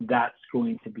 that's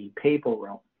going to be papal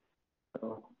Rome.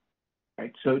 So,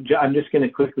 right. So I'm just going to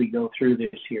quickly go through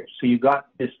this here. So you got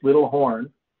this little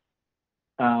horn,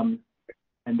 and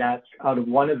that's out of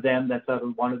one of them. That's out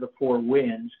of one of the four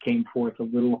winds came forth a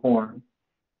little horn,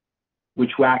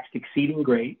 which waxed exceeding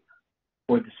great,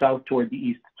 toward the south, toward the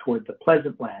east, toward the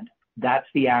pleasant land. That's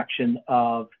the action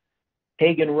of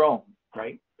pagan Rome,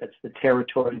 right? That's the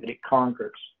territory that it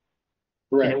conquers.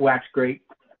 Right. And it waxed great,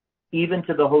 even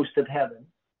to the host of heaven,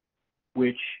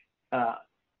 which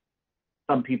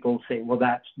some people say, well,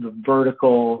 that's the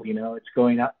vertical, it's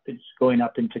going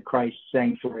up into Christ's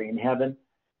sanctuary in heaven.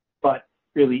 But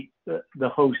really, the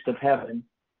host of heaven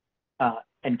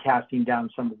and casting down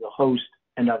some of the host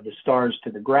and of the stars to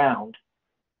the ground,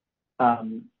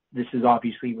 this is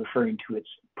obviously referring to its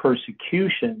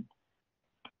persecution,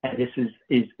 and this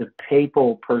is the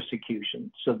papal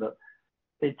persecution. So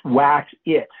it's wax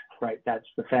it, right? That's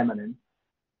the feminine,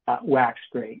 wax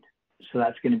great. So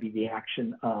that's going to be the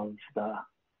action of the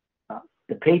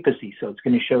papacy. So it's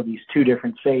going to show these two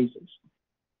different phases.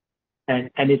 And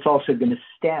it's also going to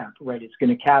stamp, right? It's going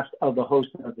to cast of the host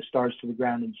of the stars to the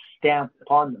ground and stamp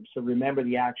upon them. So remember,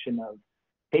 the action of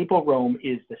papal Rome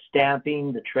is the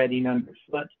stamping, the treading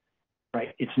underfoot,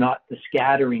 right? It's not the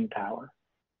scattering power.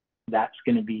 That's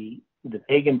going to be the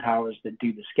pagan powers that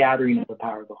do the scattering of the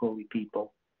power of the holy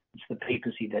people. It's the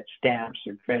papacy that stamps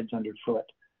or treads underfoot,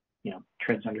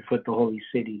 treads underfoot the holy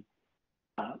city,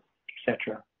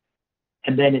 etc.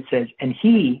 And then it says, and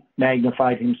he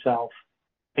magnified himself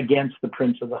against the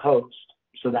prince of the host.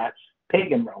 So that's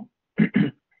pagan Rome,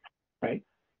 right?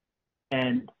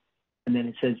 And then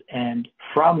it says, and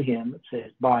from him, it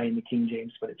says by in the King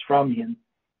James, but it's from him,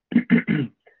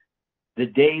 the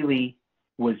daily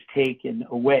was taken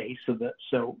away.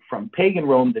 So from pagan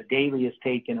Rome, the daily is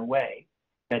taken away.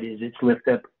 That is, it's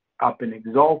lifted up and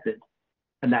exalted.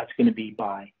 And that's going to be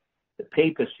by the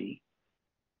papacy.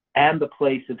 And the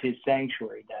place of his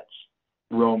sanctuary, that's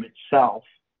Rome itself,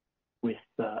 with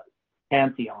the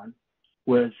Pantheon,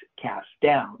 was cast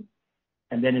down.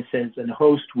 And then it says, an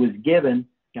host was given.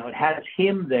 Now it has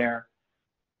him there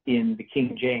in the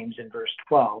King James in verse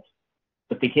 12,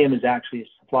 but the him is actually a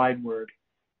supplied word.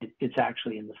 It's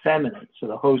actually in the feminine. So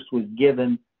the host was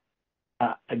given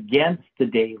against the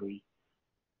daily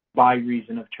by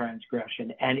reason of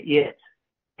transgression, and it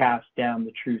cast down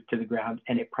the truth to the ground,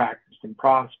 and it practiced and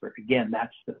prospered. Again,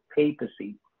 that's the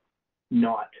papacy,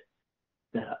 not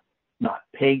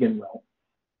pagan Rome.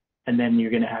 And then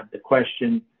you're going to have the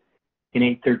question in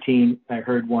 8:13. I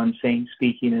heard one saint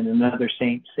speaking, and another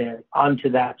saint said, unto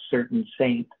that certain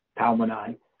saint,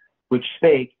 Palmoni, which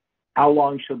spake, how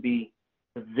long shall be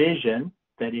the vision,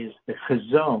 that is the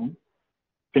chazon,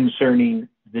 concerning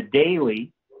the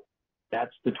daily,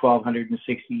 that's the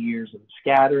 1260 years of the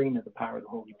scattering of the power of the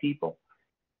holy people,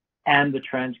 and the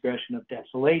transgression of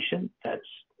desolation, that's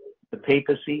the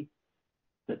papacy,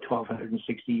 the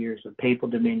 1260 years of papal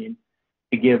dominion,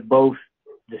 to give both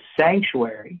the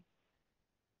sanctuary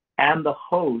and the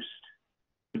host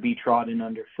to be trodden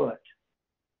underfoot.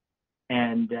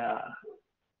 And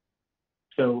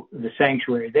so the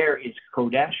sanctuary there is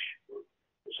Kodesh,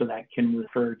 so that can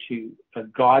refer to a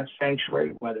God's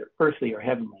sanctuary, whether earthly or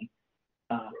heavenly.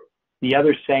 The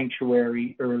other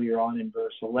sanctuary earlier on in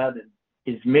verse 11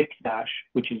 is Mikdash,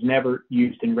 which is never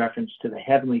used in reference to the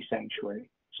heavenly sanctuary.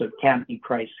 So it can't be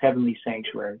Christ's heavenly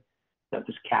sanctuary that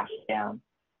was cast down,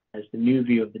 as the new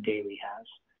view of the daily has.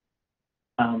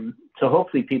 So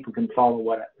hopefully people can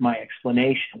follow my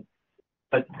explanation.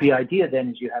 But the idea then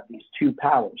is you have these two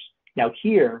powers. Now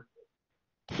here,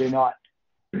 they're not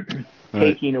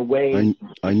taking away, it's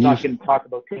not going to talk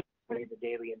about taking away the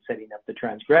daily and setting up the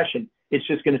transgression. It's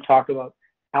just going to talk about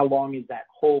how long is that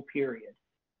whole period,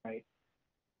 right?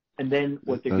 And then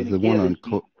what they're going to give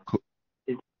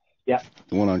is yeah.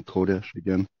 The one on Kodesh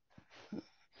again.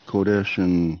 Kodesh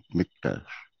and Mikdash.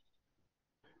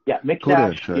 Yeah,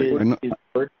 Mikdash is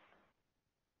word.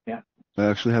 Yeah. I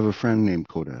actually have a friend named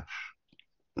Kodesh.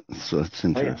 So that's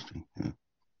interesting. Oh, yeah.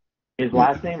 His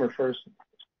last name or first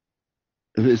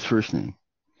name? His first name.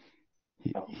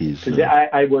 He's.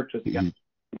 I worked with the guy,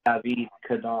 David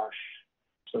Kadosh,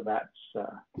 so that's.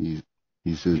 He's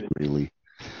Israeli.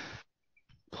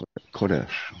 Kodesh.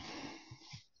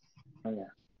 Oh yeah.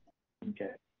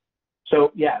 Okay.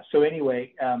 So yeah. So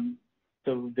anyway,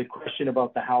 so the question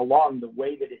about the how long, the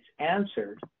way that it's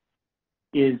answered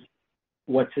is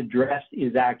what's addressed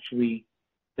is actually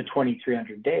the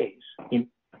 2300 days.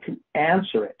 To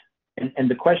answer it. And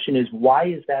the question is, why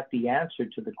is that the answer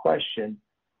to the question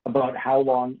about how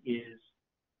long is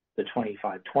the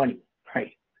 2520,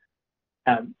 right?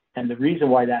 And the reason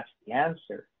why that's the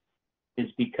answer is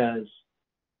because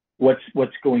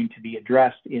what's going to be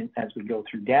addressed as we go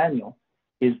through Daniel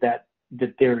is that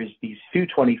there is these two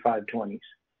 2520s.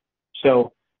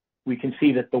 So we can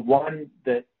see that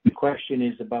the question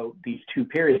is about these two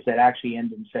periods that actually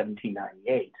end in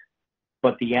 1798.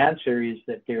 But the answer is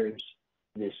that there's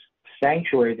this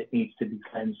sanctuary that needs to be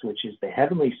cleansed, which is the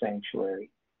heavenly sanctuary,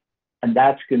 and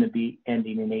that's going to be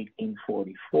ending in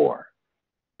 1844.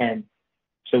 And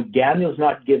so Daniel's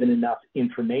not given enough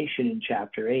information in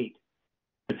chapter 8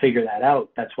 to figure that out.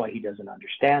 That's why he doesn't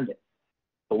understand it.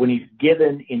 But when he's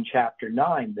given in chapter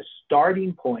 9 the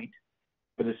starting point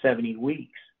for the 70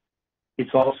 weeks,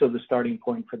 it's also the starting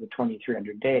point for the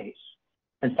 2300 days.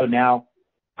 And so now,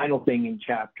 final thing in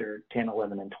chapter 10,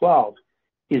 11, and 12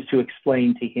 is to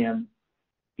explain to him,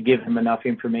 to give him enough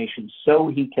information so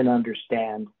he can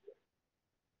understand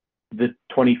the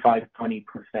 2520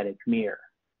 prophetic mirror,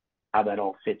 how that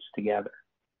all fits together.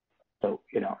 So,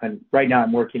 and right now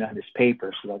I'm working on this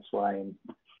paper, so that's why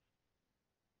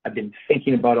I've been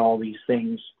thinking about all these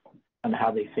things and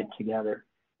how they fit together.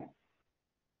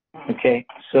 Okay,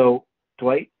 so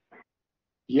Dwight?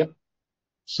 Yep.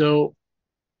 So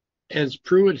as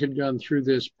Prewitt had gone through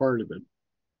this part of it,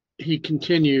 he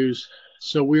continues,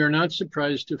 so we are not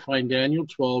surprised to find Daniel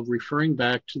 12 referring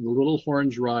back to the little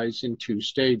horn's rise in 2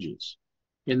 stages.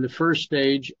 In the first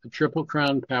stage, a triple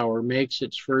crown power makes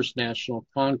its first national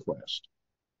conquest.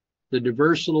 The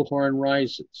diverse little horn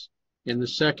rises. In the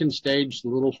second stage, the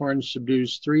little horn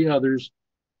subdues 3 others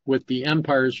with the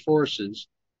empire's forces,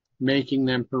 making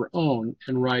them her own,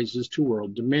 and rises to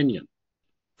world dominion.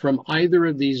 From either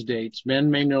of these dates, men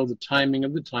may know the timing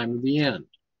of the time of the end.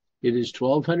 It is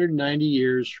 1290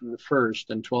 years from the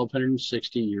first and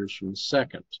 1260 years from the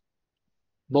second.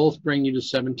 Both bring you to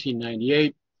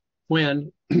 1798,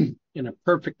 when, in a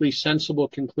perfectly sensible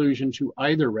conclusion to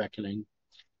either reckoning,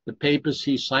 the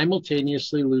papacy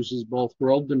simultaneously loses both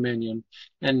world dominion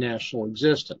and national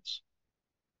existence.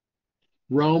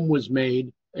 Rome was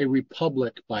made a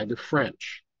republic by the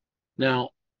French.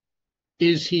 Now,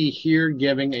 is he here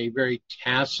giving a very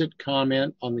tacit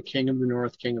comment on the king of the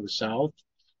north, king of the south?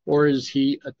 Or is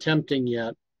he attempting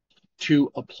yet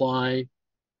to apply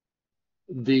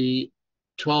the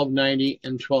 1290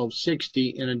 and 1260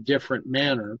 in a different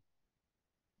manner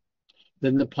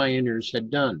than the pioneers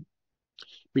had done?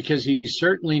 Because he's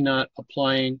certainly not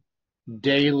applying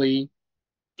daily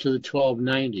to the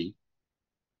 1290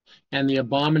 and the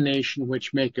abomination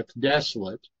which maketh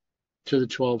desolate to the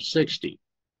 1260.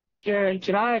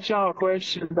 Can I ask y'all a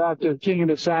question about the King of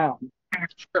the South?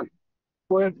 Sure.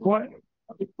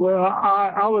 Well,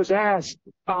 I was asked,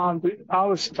 I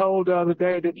was told the other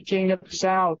day that the King of the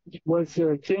South was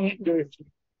the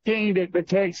king that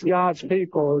protects God's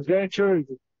people. Is that true?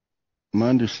 My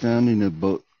understanding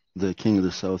about the King of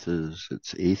the South is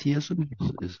it's atheism.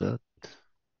 Is that?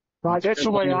 Right, that's the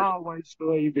way I always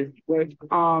believed it. But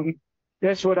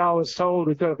that's what I was told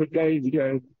a couple of days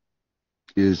ago.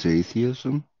 Is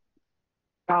atheism?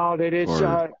 Oh, that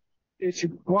it's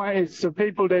the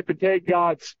people that protect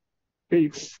God's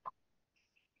peace.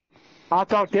 I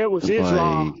thought that was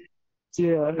Islam.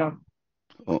 Yeah. No.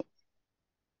 Oh,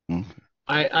 okay.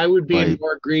 I would be in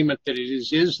more agreement that it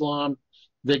is Islam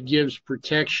that gives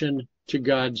protection to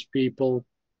God's people.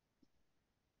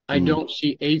 I don't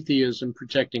see atheism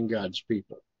protecting God's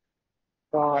people.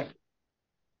 Right.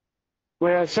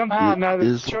 Well, somehow or another,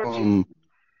 Islam.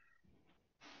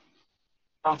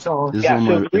 I'm sorry. Yeah,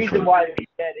 so the reason why he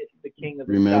said it's the king of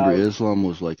the Remember, south, Islam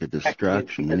was like a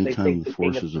distraction. Anytime the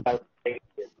forces of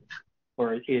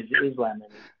or is Islam?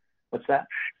 What's that?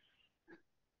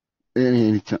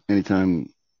 Anytime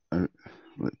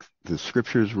like the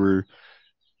scriptures were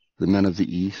the men of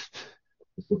the East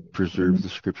preserved the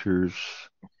scriptures,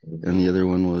 and the other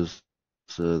one was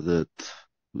that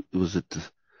was it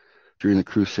during the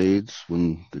Crusades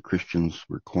when the Christians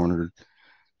were cornered,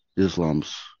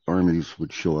 Islam's armies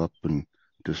would show up and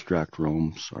distract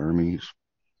Rome's armies,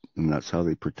 and that's how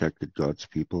they protected God's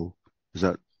people. Is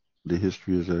that the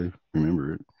history as I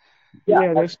remember it?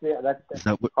 Yeah, that's is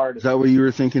that what you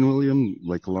were thinking, William?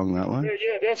 Like along that line?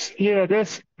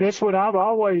 That's what I've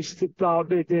always thought,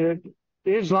 that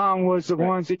Islam was the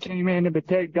ones that came in to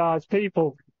protect God's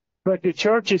people, but the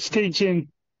church is teaching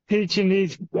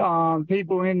these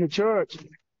people in the church.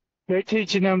 They're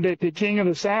teaching them that the King of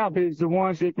the South is the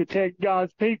ones that protect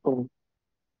God's people.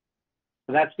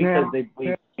 So that's because they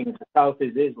believe the King of the South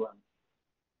is Islam.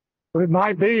 It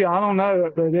might be, I don't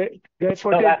know, but that's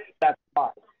what. No, that's why.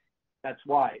 That's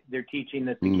why they're teaching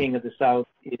that the King of the South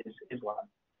is Islam.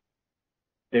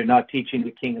 They're not teaching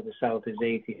the King of the South is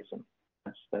atheism.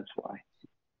 That's why.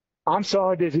 I'm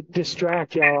sorry to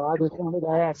distract y'all. I just wanted to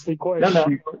ask the question. No.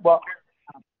 Well,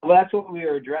 that's what we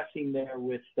were addressing there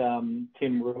with Tim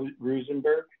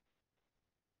Rosenberg,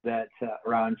 that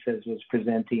Ron says was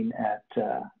presenting at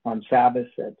on Sabbath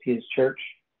at his church.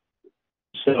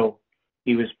 So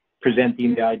he was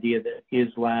presenting the idea that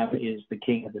Islam is the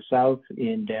king of the south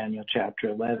in Daniel chapter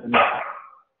 11,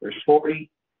 verse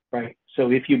 40, right?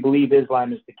 So if you believe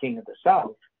Islam is the king of the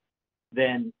south,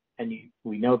 then,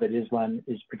 we know that Islam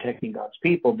is protecting God's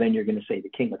people, then you're going to say the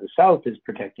king of the south is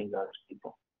protecting God's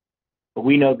people. But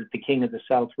we know that the king of the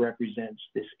south represents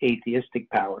this atheistic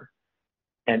power,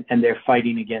 and they're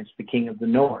fighting against the king of the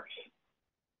north.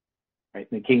 Right?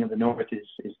 And the king of the north is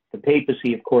the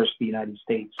papacy. Of course, the United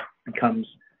States becomes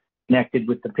connected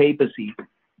with the papacy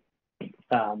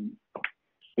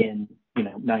in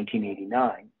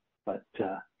 1989.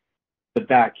 But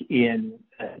back in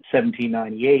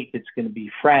 1798, it's going to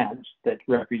be France that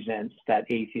represents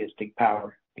that atheistic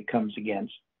power that comes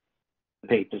against the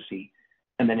papacy.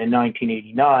 And then in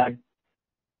 1989,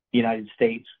 the United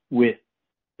States with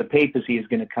the papacy is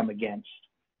going to come against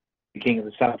the king of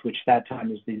the south, which that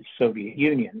time is the Soviet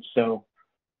Union. So,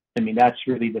 I mean, that's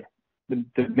really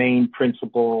the main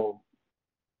principle,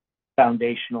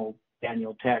 foundational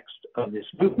Daniel text of this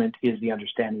movement is the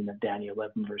understanding of Daniel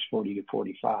 11, verse 40 to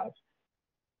 45.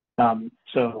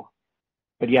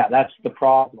 But yeah, that's the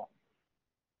problem.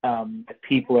 That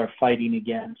people are fighting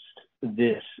against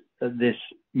this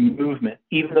movement,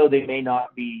 even though they may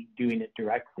not be doing it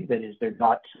directly. That is, they're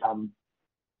not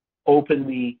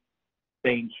openly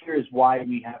saying, here's why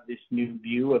we have this new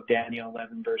view of Daniel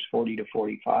 11, verse 40 to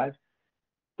 45.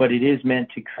 But it is meant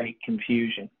to create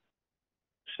confusion.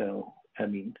 So, I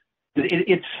mean,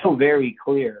 it's so very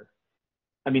clear.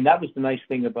 I mean, that was the nice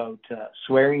thing about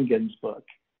Swearingen's book,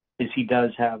 is he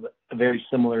does have a very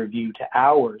similar view to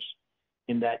ours,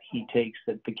 in that he takes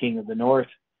that the king of the north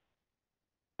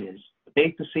is the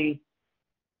papacy,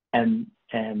 and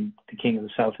the king of the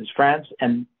south is France,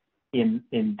 and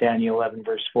in Daniel 11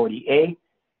 verse 40a,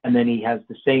 and then he has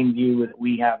the same view that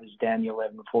we have as Daniel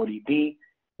 11 40b,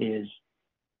 is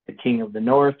the king of the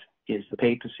north is the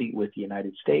papacy with the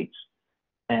United States,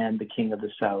 and the king of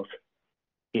the south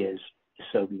is the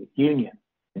Soviet Union,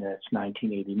 and that's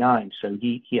 1989. So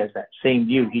he has that same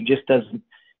view. He just doesn't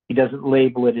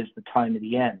label it as the time of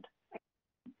the end.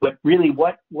 But really,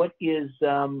 what is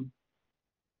I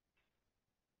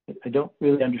don't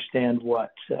really understand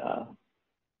what.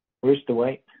 Where's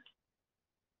Dwight?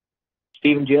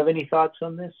 Stephen, do you have any thoughts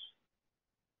on this?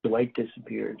 Dwight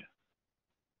disappeared.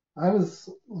 I was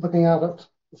looking at it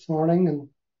this morning, and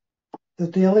the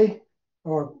daily,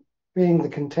 or being the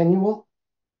continual,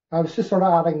 I was just sort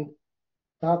of adding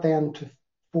that then to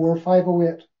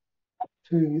 4508,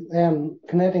 to then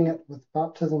connecting it with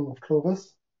baptism of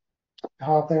Clovis, to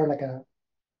have there like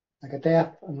a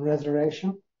death and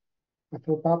resurrection with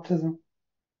the baptism.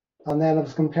 And then I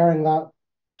was comparing that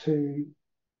to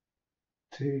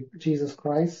Jesus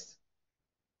Christ,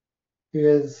 who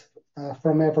is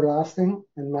from everlasting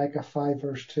in Micah 5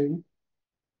 verse 2.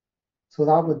 So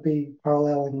that would be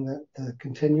paralleling the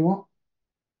continual.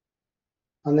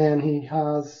 And then he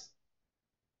has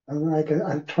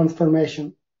a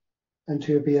transformation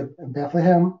into a babe in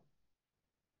Bethlehem.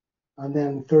 And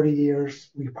then 30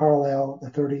 years, we parallel the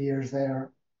 30 years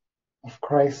there of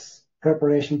Christ's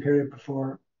preparation period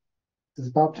before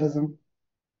his baptism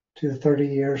to the 30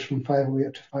 years from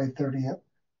 508 to 538.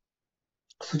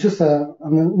 So just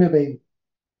maybe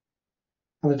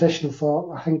an additional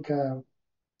thought. I think I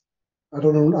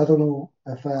don't know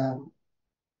if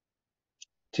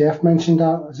Jeff mentioned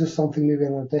that. It's just something, maybe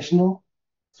an additional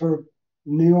sort of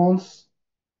nuance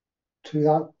to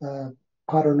that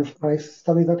pattern of Christ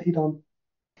study that he done.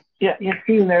 Yeah,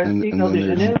 Stephen, there's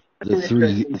the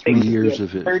 3 years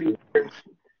of it. 30 years.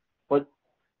 What?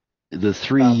 The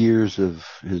 3 years of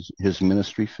his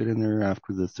ministry fit in there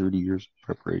after the 30 years of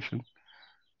preparation,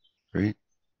 right?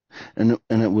 And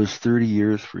it was 30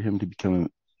 years for him to become a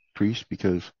priest,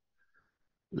 because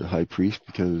the high priest,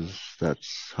 because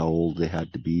that's how old they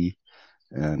had to be,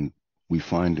 and we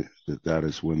find that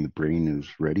is when the brain is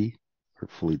ready or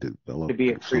fully developed, to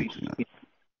be a priest.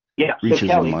 Yeah, reaches so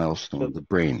Kelly, a milestone. The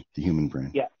brain, the human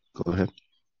brain. Yeah. Go ahead.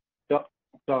 So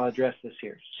I'll address this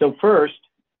here. So first,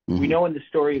 we know in the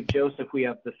story of Joseph we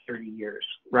have the 30 years,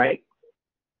 right?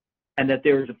 And that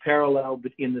there is a parallel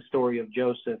in the story of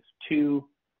Joseph to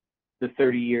the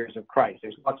 30 years of Christ.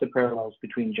 There's lots of parallels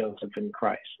between Joseph and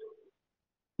Christ.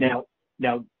 Now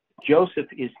Joseph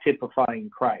is typifying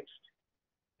Christ.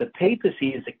 The papacy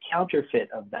is a counterfeit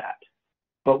of that.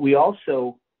 But we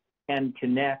also can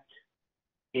connect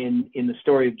in the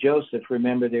story of Joseph.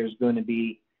 Remember, there's going to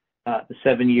be the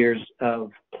 7 years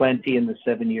of plenty and the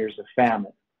 7 years of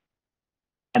famine.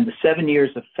 And the 7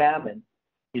 years of famine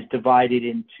is divided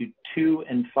into 2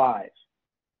 and 5,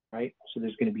 right? So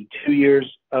there's going to be 2 years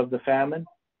of the famine.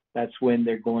 That's when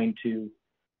they're going to,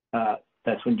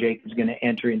 that's when Jacob's going to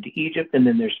enter into Egypt, and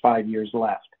then there's 5 years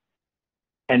left.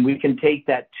 And we can take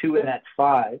that 2 and that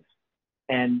 5,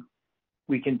 and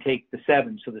we can take the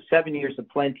 7. So the 7 years of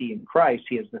plenty in Christ,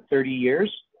 he has the 30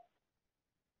 years,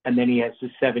 and then he has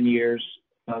the 7 years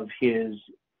of his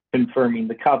confirming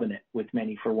the covenant with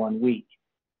many for 1 week.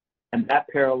 And that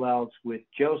parallels with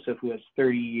Joseph, who has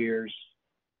 30 years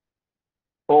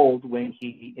old when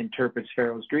he interprets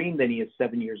Pharaoh's dream. Then he has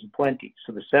 7 years of plenty.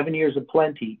 So the 7 years of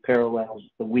plenty parallels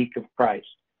the week of Christ.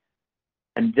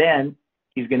 And then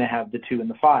he's going to have the 2 and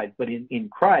the 5. But in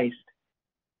Christ,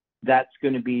 that's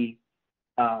going to be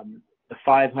the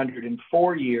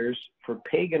 504 years for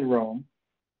pagan Rome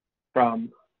from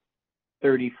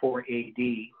 34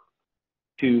 AD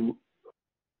to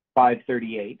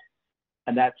 538.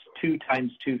 And that's 2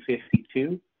 times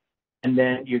 252. And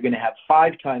then you're going to have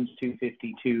 5 times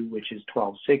 252, which is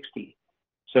 1260.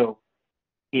 So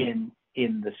in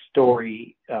the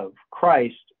story of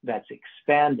Christ, that's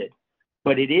expanded.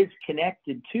 But it is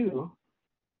connected to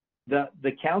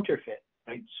the counterfeit,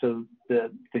 right? So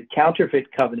the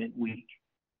counterfeit covenant week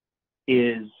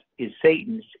is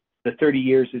Satan's. The 30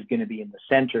 years is going to be in the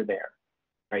center there,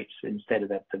 right? So instead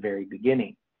of at the very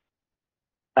beginning.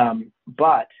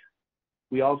 But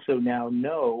we also now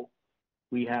know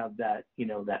we have that,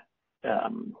 that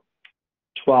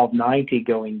 1290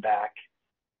 going back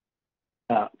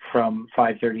from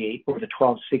 538, or the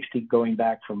 1260 going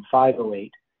back from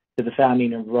 508 to the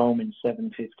founding of Rome in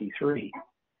 753.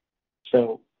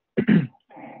 So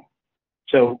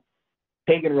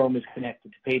pagan Rome is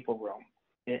connected to papal Rome,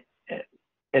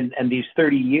 and these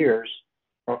 30 years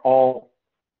they're all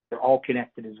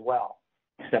connected as well,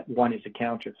 except one is a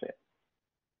counterfeit.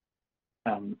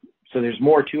 So there's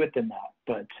more to it than that,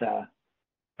 but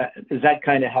does that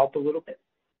kind of help a little bit?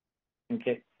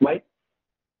 Okay, Dwight?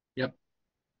 Yep.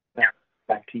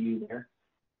 Back to you there.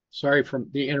 Sorry for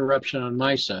the interruption on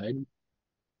my side.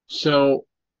 So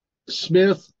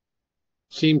Smith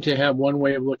seemed to have one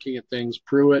way of looking at things.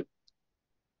 Prewitt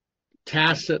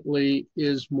tacitly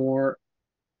is more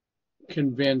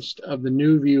convinced of the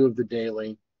new view of the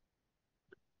daily,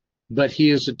 but he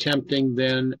is attempting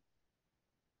then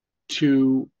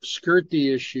to skirt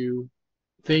the issue,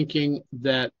 thinking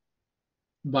that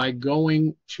by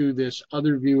going to this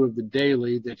other view of the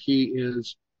daily, that he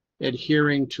is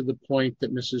adhering to the point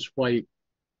that Mrs. White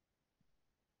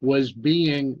was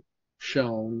being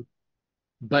shown,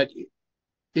 but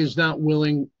is not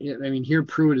willing. I mean, here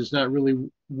Prewitt is not really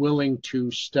willing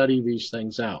to study these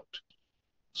things out.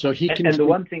 So he can. And the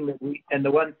one thing that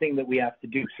we have to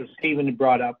do. So Stephen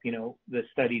brought up, the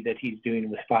study that he's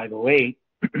doing with 508.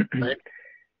 Right.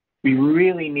 We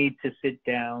really need to sit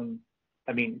down.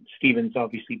 I mean, Stephen's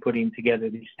obviously putting together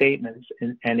these statements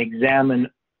and examine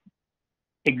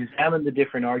the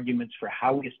different arguments for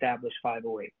how we establish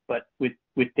 508. But with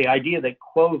the idea that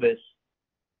Clovis,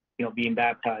 being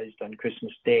baptized on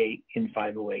Christmas Day in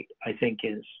 508, I think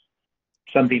is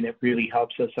something that really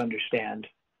helps us understand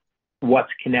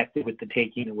what's connected with the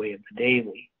taking away of the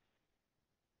daily.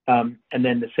 And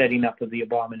then the setting up of the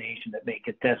abomination that make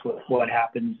it desolate. What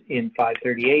happens in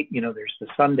 538? There's the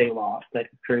Sunday law that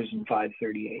occurs in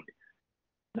 538.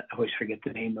 I always forget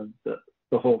the name of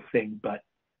the whole thing, but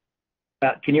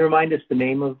can you remind us the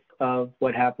name of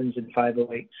what happens in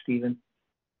 508, Stephen?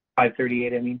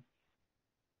 538, I mean.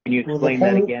 Can you explain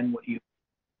that again?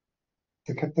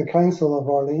 The Council of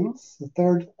Orleans, I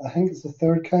think it's the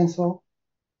third Council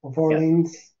of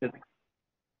Orleans. Yeah.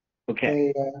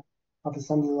 Okay. They have a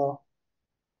Sunday law.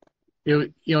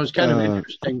 It's kind of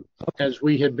interesting as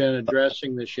we had been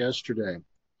addressing this yesterday,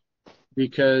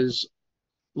 because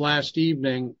last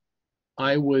evening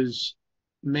I was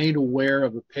made aware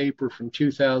of a paper from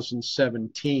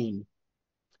 2017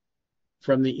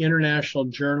 from the International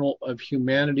Journal of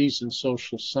Humanities and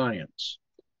Social Science.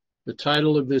 The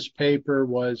title of this paper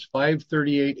was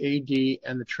 538 AD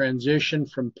and the Transition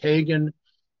from Pagan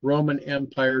Roman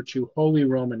Empire to Holy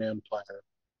Roman Empire,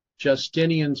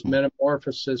 Justinian's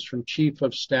Metamorphosis from Chief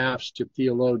of Staffs to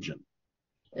Theologian.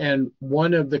 And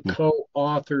one of the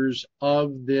co-authors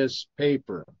of this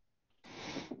paper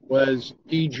was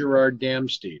E. Gerard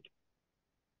Damsteed.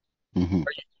 Mm-hmm.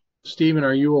 Stephen,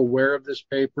 are you aware of this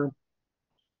paper?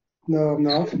 No, I'm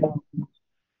not.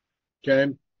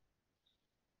 Okay.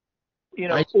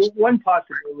 One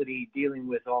possibility dealing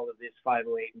with all of this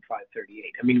 508 and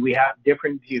 538. I mean, we have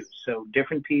different views. So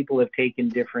different people have taken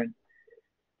different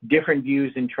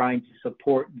views in trying to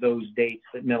support those dates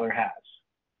that Miller has.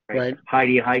 Right.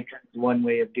 Heidi Hikes is one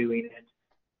way of doing it.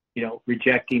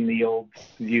 Rejecting the old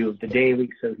view of the daily.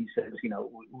 So he says,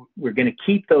 we're going to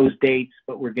keep those dates,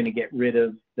 but we're going to get rid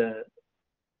of the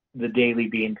daily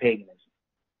being paganism.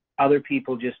 Other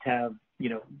people just have,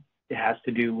 it has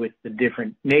to do with the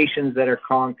different nations that are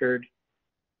conquered.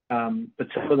 But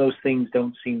some of those things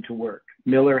don't seem to work.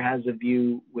 Miller has a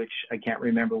view, which I can't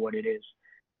remember what it is.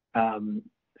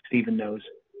 Stephen knows.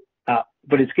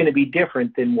 But it's going to be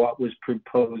different than what was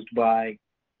proposed by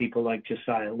people like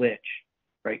Josiah Litch,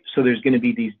 right? So there's going to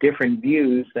be these different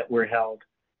views that were held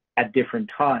at different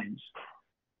times.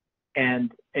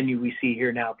 And we see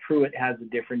here now Prewitt has a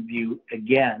different view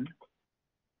again,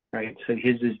 right? So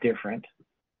his is different.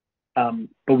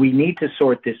 But we need to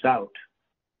sort this out.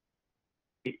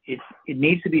 It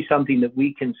needs to be something that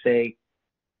we can say,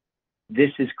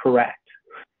 this is correct.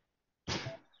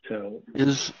 So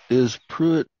is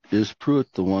Prewitt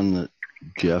the one that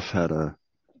Jeff had a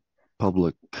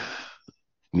public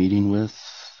meeting with?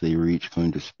 They were each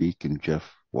going to speak, and Jeff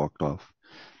walked off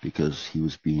because he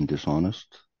was being dishonest.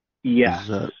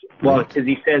 yeah, well, because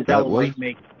he says Ellen White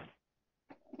makes.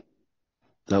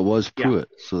 That was Prewitt,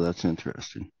 so that's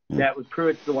interesting. Yeah. That was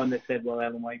Prewitt's the one that said, well,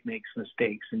 Ellen White makes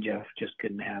mistakes, and Jeff just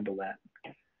couldn't handle that.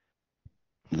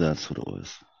 That's what it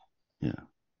was. Yeah.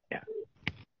 Yeah.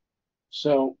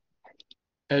 So,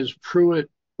 as Prewitt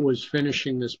was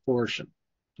finishing this portion,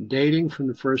 dating from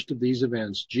the first of these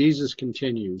events, Jesus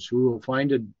continues, "We will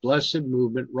find a blessed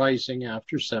movement rising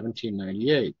after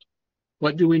 1798.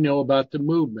 What do we know about the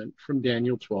movement from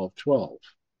Daniel 12:12?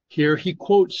 Here he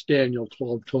quotes Daniel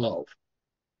 12:12.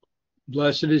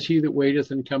 Blessed is he that waiteth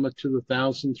and cometh to the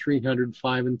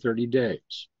 1,335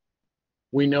 days.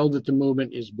 We know that the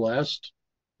movement is blessed.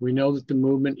 We know that the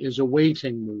movement is a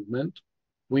waiting movement.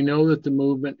 We know that the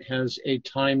movement has a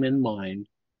time in mind.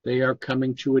 They are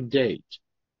coming to a date.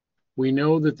 We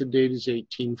know that the date is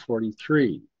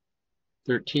 1843,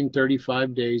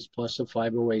 1335 days plus a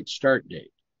 508 start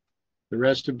date. The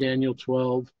rest of Daniel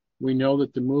 12, we know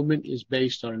that the movement is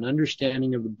based on an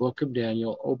understanding of the book of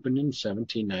Daniel opened in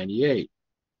 1798.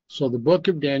 So the book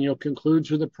of Daniel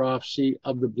concludes with a prophecy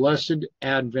of the blessed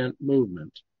Advent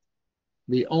movement,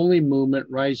 the only movement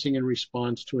rising in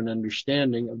response to an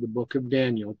understanding of the book of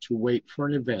Daniel to wait for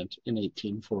an event in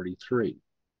 1843.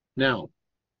 Now,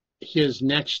 his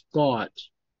next thought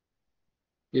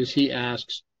is he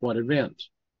asks, what event?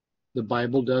 The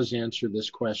Bible does answer this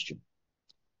question.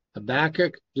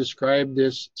 Habakkuk described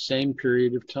this same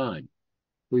period of time.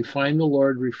 We find the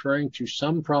Lord referring to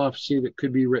some prophecy that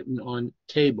could be written on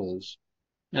tables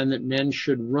and that men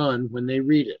should run when they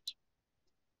read it.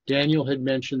 Daniel had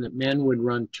mentioned that men would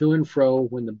run to and fro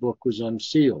when the book was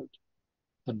unsealed.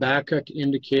 Habakkuk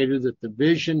indicated that the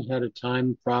vision had a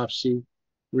time prophecy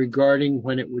regarding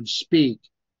when it would speak,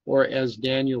 or as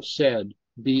Daniel said,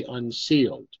 be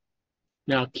unsealed.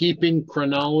 Now, keeping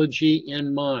chronology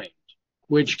in mind,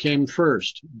 which came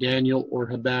first, Daniel or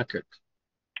Habakkuk?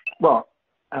 Well,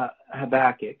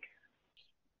 Habakkuk.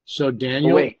 So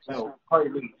Daniel. Oh, wait, no,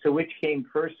 pardon me. So which came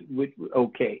first?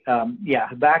 Okay, yeah,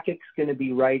 Habakkuk's going to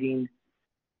be writing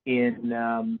in.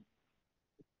 I'm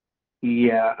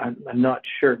not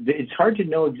sure. It's hard to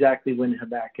know exactly when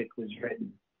Habakkuk was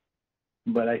written,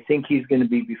 but I think he's going to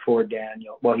be before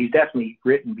Daniel. Well, he's definitely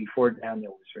written before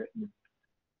Daniel was written.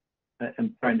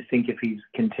 I'm trying to think if he's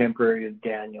contemporary of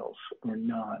Daniel's or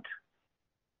not.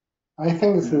 I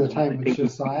think it's in the time of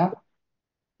Josiah.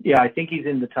 Yeah, I think he's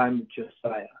in the time of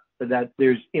Josiah, but that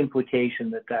there's implication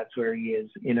that that's where he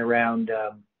is in around,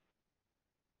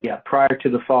 prior to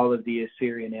the fall of the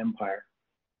Assyrian Empire.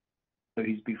 So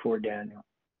he's before Daniel.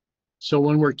 So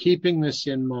when we're keeping this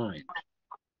in mind,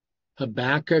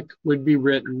 Habakkuk would be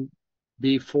written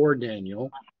before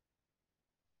Daniel.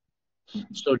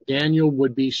 So Daniel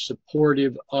would be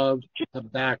supportive of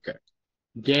Habakkuk.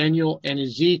 Daniel and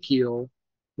Ezekiel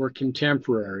were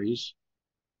contemporaries.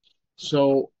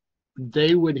 So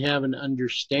they would have an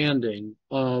understanding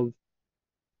of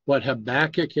what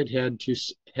Habakkuk had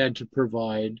to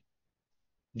provide,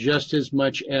 just as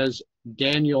much as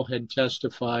Daniel had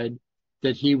testified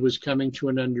that he was coming to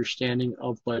an understanding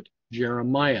of what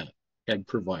Jeremiah had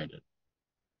provided.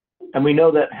 And we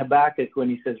know that Habakkuk, when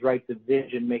he says, write the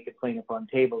vision, make it plain upon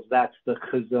tables, that's the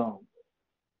chazon.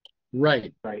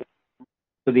 Right. Right.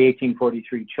 So the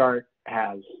 1843 chart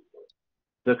has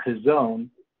the chazon,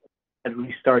 at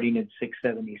least starting in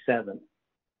 677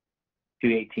 to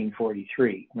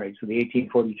 1843, right? So the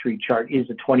 1843 chart is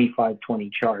a 25-20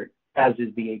 chart, as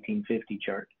is the 1850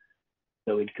 chart.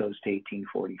 So it goes to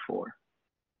 1844.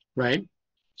 Right.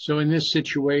 So in this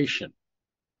situation,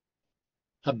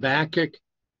 Habakkuk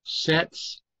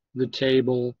sets the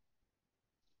table.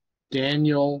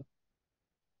 Daniel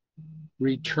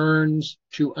returns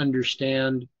to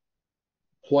understand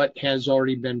what has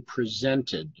already been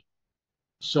presented,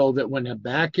 so that when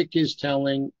Habakkuk is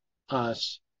telling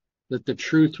us that the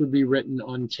truth would be written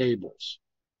on tables,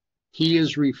 he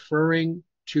is referring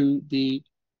to the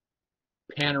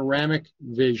panoramic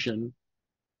vision,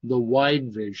 the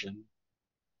wide vision.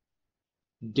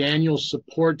 Daniel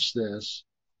supports this,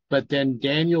 But then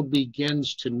Daniel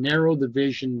begins to narrow the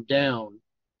vision down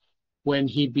when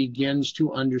he begins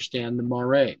to understand the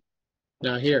Mare.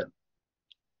 Now here,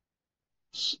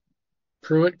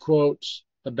 Prewitt quotes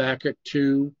Habakkuk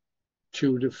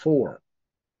 2:2-4.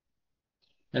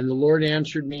 And the Lord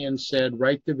answered me and said,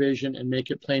 write the vision and make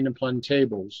it plain upon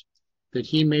tables, that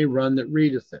he may run that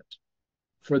readeth it.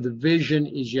 For the vision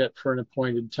is yet for an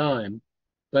appointed time,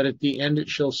 but at the end it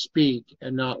shall speak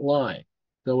and not lie.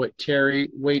 Though it tarry,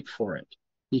 wait for it,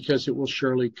 because it will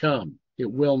surely come.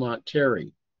 It will not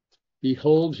tarry.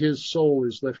 Behold, his soul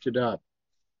is lifted up,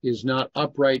 is not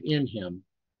upright in him,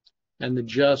 and the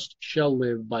just shall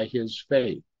live by his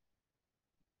faith.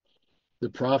 The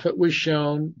prophet was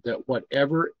shown that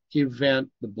whatever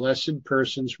event the blessed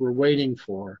persons were waiting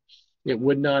for, it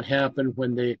would not happen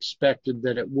when they expected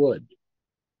that it would.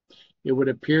 It would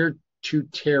appear to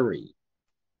tarry.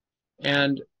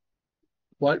 And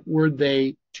what were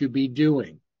they to be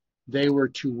doing? They were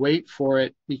to wait for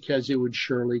it because it would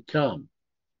surely come.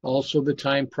 Also, the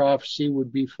time prophecy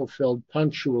would be fulfilled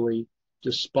punctually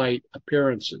despite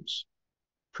appearances.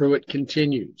 Prewitt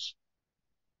continues.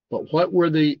 But what were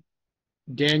the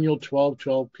Daniel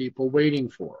 12:12 people waiting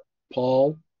for?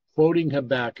 Paul, quoting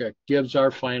Habakkuk, gives our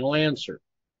final answer.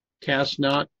 Cast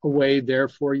not away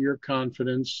therefore your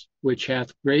confidence, which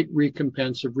hath great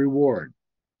recompense of reward.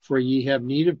 For ye have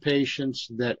need of patience,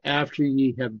 that after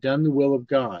ye have done the will of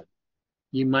God,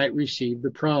 ye might receive the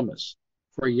promise.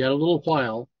 For yet a little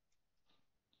while,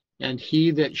 and he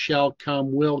that shall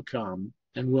come will come,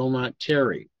 and will not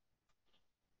tarry.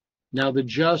 Now the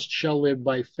just shall live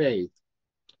by faith.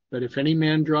 But if any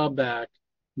man draw back,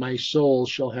 my soul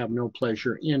shall have no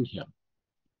pleasure in him.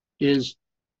 Is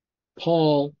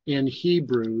Paul in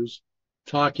Hebrews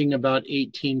talking about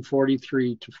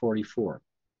 18:43-44?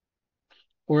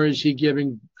 Or is he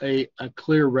giving a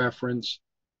clear reference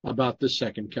about the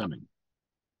second coming?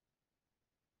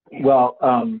 Well,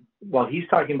 he's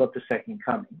talking about the second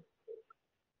coming.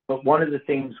 But one of the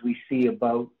things we see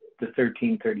about the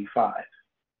 1335,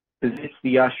 because it's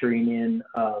the ushering in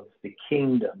of the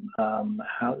kingdom.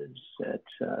 How is that?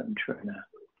 I'm trying to.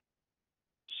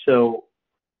 So,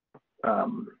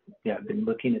 I've been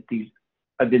looking at these.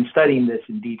 I've been studying this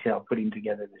in detail, putting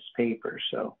together this paper.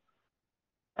 So,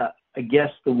 I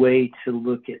guess the way to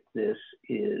look at this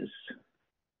is,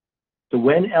 so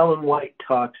when Ellen White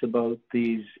talks about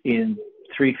these in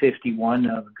 351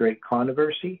 of Great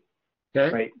Controversy,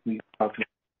 okay, right? We talked about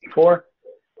it before.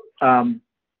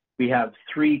 We have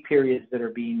three periods that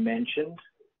are being mentioned,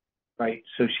 right?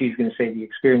 So she's going to say the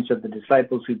experience of the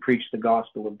disciples who preached the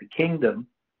gospel of the kingdom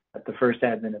at the first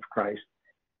advent of Christ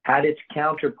had its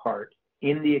counterpart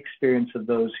in the experience of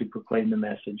those who proclaimed the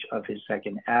message of his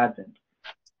second advent.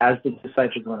 As the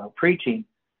disciples went out preaching,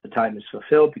 the time is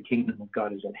fulfilled, the kingdom of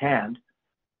God is at hand.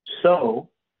 So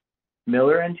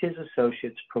Miller and his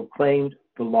associates proclaimed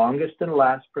the longest and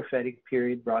last prophetic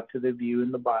period brought to the view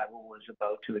in the Bible was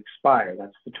about to expire.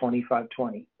 That's the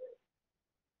 2520.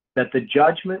 That the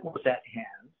judgment was at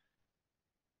hand.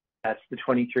 That's the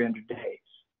 2300 days.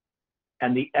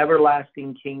 And the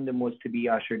everlasting kingdom was to be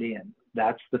ushered in.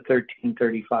 That's the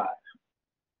 1335.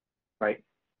 Right?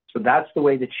 So that's the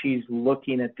way that she's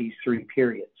looking at these three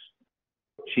periods.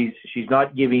 She's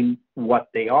not giving what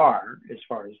they are as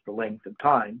far as the length of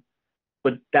time,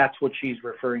 but that's what she's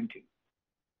referring to.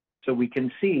 So we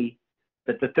can see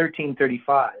that the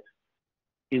 1335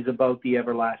 is about the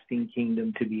everlasting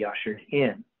kingdom to be ushered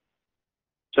in.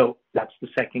 So that's the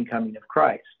second coming of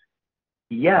Christ.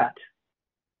 Yet,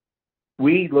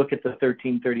 we look at the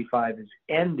 1335 as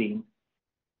ending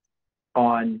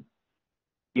on,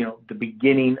 the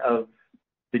beginning of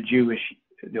the Jewish,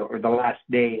 or the last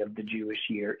day of the Jewish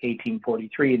year,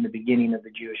 1843, and the beginning of the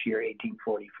Jewish year,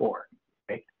 1844.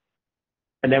 Right?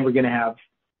 And then we're going to have,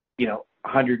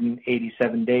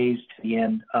 187 days to the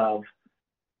end of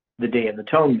the Day of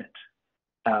Atonement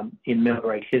in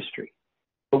Millerite history.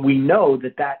 But we know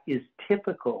that that is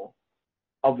typical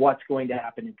of what's going to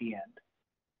happen at the end.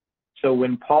 So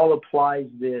when Paul applies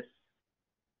this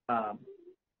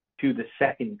to the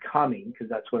second coming, because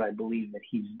that's what I believe that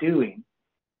he's doing,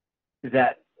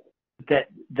 that's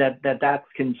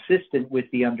consistent with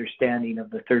the understanding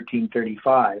of the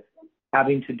 1335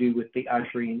 having to do with the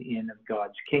ushering in of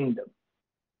God's kingdom.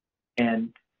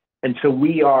 And so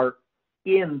we are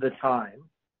in the time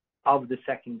of the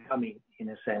second coming, in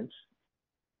a sense,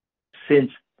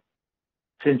 since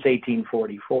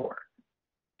 1844.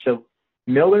 So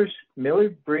Miller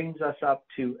brings us up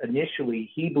to,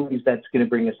 initially, he believes that's going to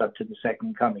bring us up to the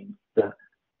second coming,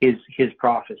 his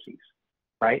prophecies,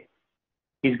 right?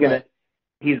 He's going to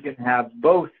have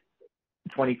both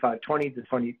 2520 to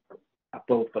not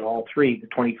both, but all three, the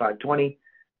 2520,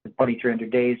 the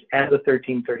 2300 days, and the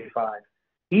 1335.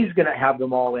 He's going to have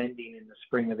them all ending in the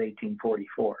spring of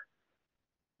 1844.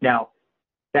 Now,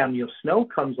 Samuel Snow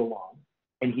comes along,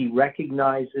 and he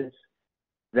recognizes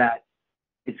that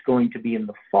it's going to be in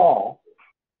the fall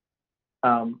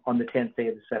on the 10th day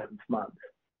of the 7th month.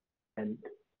 And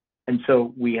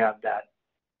so we have that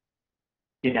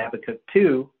in Habakkuk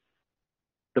 2.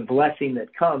 The blessing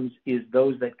that comes is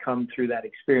those that come through that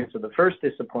experience of the first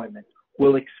disappointment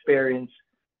will experience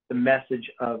the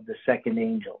message of the second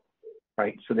angel,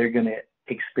 right? So they're going to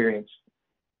experience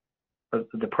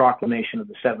the proclamation of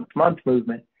the 7th month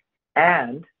movement,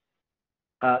 and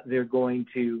they're going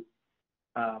to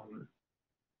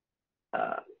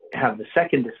have the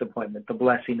second disappointment, the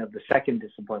blessing of the second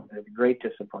disappointment, or the great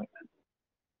disappointment.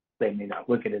 They may not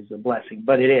look at it as a blessing,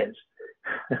 but it is.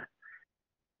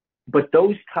 But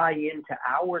those tie into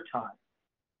our time,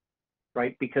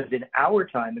 right? Because in our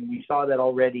time, and we saw that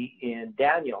already in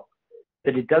Daniel,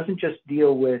 that it doesn't just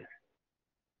deal with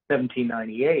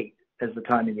 1798 as the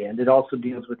time of the end. It also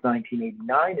deals with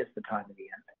 1989 as the time of the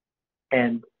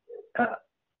end. And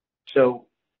so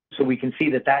we can see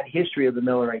that history of the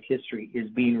Millerite history is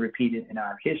being repeated in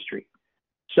our history.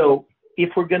 So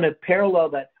if we're going to parallel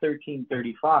that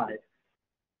 1335,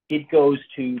 it goes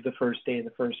to the first day of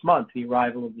the first month, the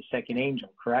arrival of the second angel,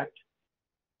 correct?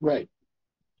 Right.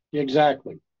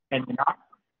 Exactly. And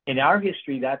in our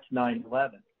history, that's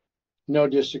 9/11. No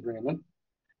disagreement.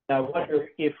 Now, I wonder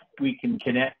if we can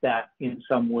connect that in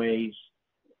some ways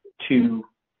to,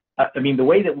 the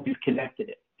way that we've connected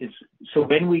it is, so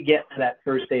when we get to that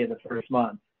first day of the first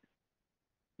month,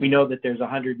 we know that there's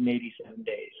 187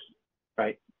 days,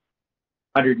 right?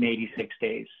 186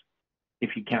 days,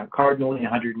 if you count cardinally,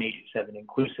 187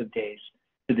 inclusive days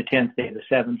to the 10th day of the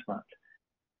 7th month.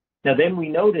 Now, then we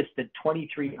notice that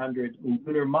 2300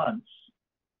 lunar months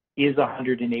is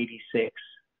 186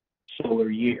 solar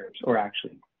years, or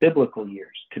actually biblical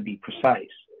years to be precise.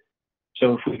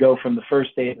 So if we go from the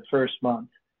first day of the first month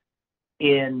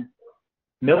in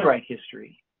Millerite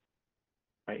history,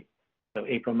 right, so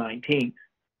April 19th,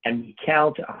 and we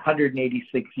count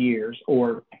 186 years,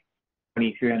 or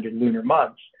 2300 lunar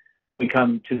months, we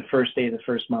come to the first day of the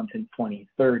first month in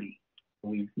 2030.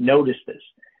 We've noticed this.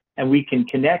 And we can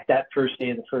connect that first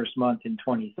day of the first month in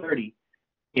 2030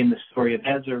 in the story of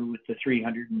Ezra with the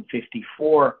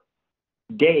 354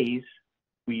 days.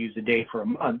 We use a day for a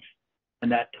month,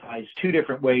 and that ties two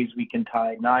different ways. We can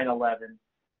tie 9/11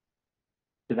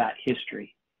 to that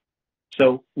history.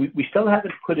 So we still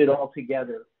haven't put it all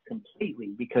together completely,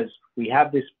 because we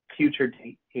have this future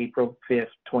date, April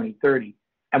 5th, 2030,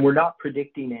 and we're not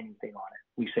predicting anything on it.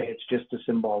 We say it's just a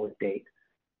symbolic date.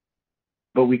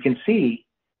 But we can see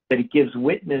that it gives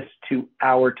witness to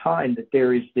our time, that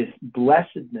there is this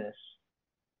blessedness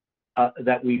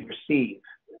that we receive.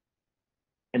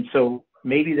 And so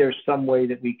maybe there's some way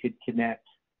that we could connect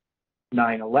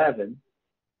 9/11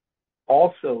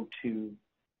 also to,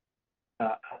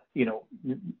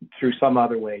 through some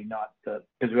other way, not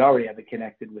because we already have it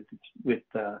connected with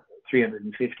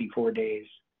 354 days.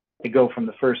 They go from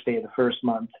the first day of the first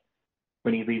month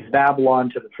when he leaves Babylon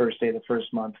to the first day of the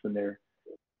first month when their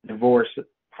divorce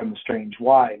from the strange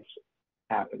wives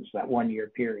happens, that 1 year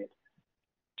period.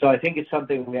 So I think it's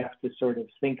something we have to sort of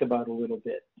think about a little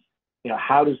bit.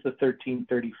 How does the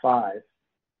 1335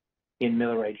 in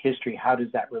Millerite history, how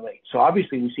does that relate? So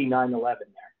obviously we see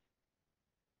 9/11 there,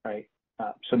 right?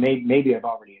 So maybe I've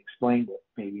already explained it.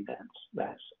 Maybe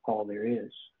that's all there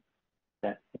is.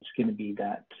 That it's going to be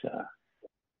that,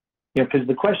 because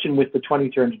the question with the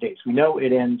 2300 days, we know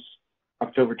it ends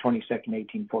October 22nd,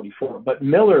 1844, but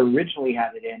Miller originally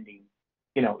had it ending,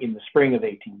 in the spring of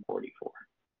 1844.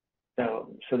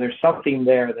 So there's something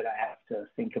there that I have to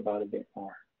think about a bit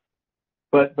more.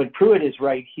 But Prewitt is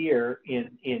right here in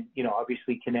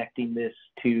obviously connecting this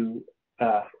to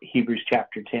Hebrews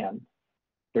chapter 10,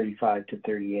 35 to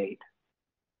 38,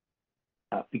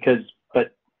 because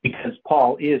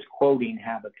Paul is quoting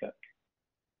Habakkuk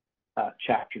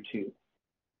chapter 2,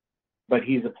 but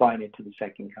he's applying it to the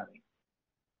second coming.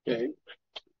 Okay.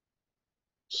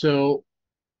 So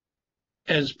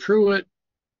as Prewitt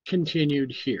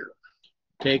continued here,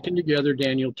 taken together,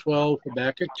 Daniel 12,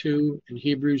 Habakkuk 2, and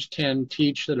Hebrews 10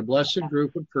 teach that a blessed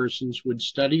group of persons would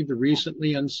study the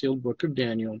recently unsealed book of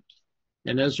Daniel,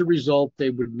 and as a result,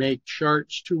 they would make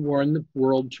charts to warn the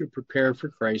world to prepare for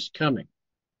Christ's coming.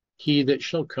 He that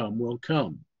shall come will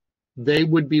come. They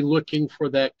would be looking for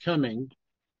that coming,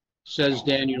 says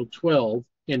Daniel 12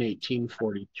 in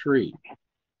 1843.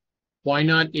 Why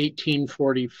not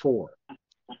 1844?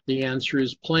 The answer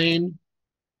is plain.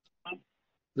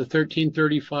 The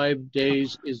 1335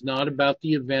 days is not about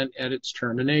the event at its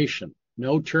termination.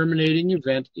 No terminating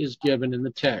event is given in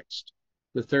the text.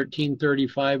 The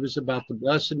 1335 is about the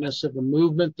blessedness of a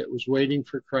movement that was waiting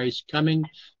for Christ's coming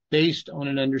based on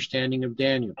an understanding of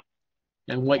Daniel.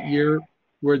 And what year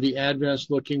were the Adventists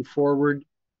looking forward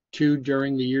to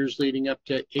during the years leading up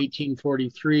to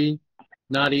 1843?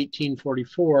 Not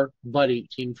 1844, but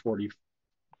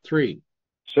 1843.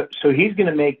 So he's going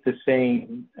to make the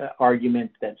same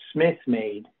argument that Smith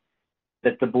made,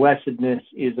 that the blessedness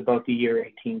is about the year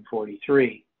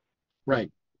 1843.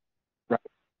 Right. Right.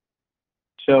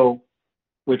 So,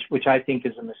 which I think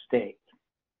is a mistake,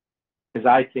 because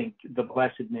I think the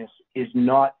blessedness is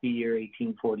not the year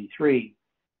 1843,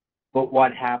 but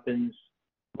what happens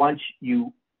once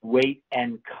you wait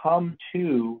and come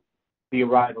to the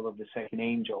arrival of the second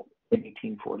angel in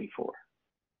 1844.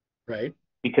 Right.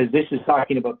 Because this is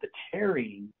talking about the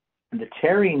tarrying, and the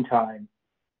tarrying time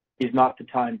is not the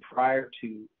time prior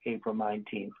to April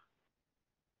 19th.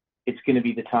 It's going to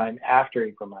be the time after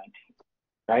April 19th,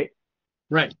 right?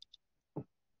 Right.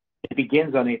 It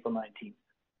begins on April 19th.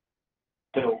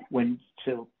 So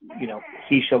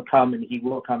he shall come and he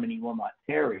will come and he will not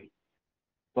tarry.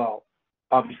 Well,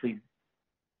 obviously,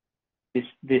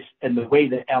 this and the way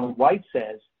that Ellen White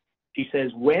says, she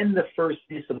says, when the first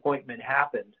disappointment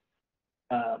happened,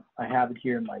 I have it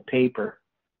here in my paper.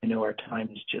 I know our time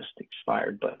has just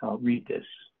expired, but I'll read this.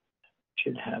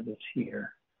 Should have this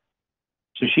here.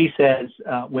 So she says,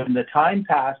 when the time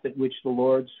passed at which the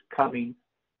Lord's coming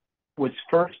was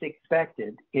first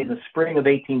expected in the spring of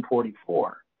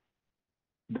 1844,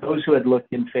 those who had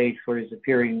looked in faith for his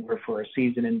appearing were for a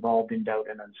season involved in doubt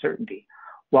and uncertainty,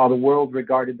 while the world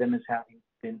regarded them as having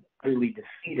been utterly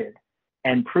defeated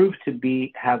and proved to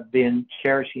have been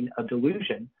cherishing a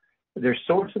delusion. Their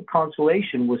source of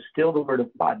consolation was still the word of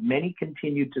God. Many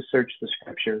continued to search the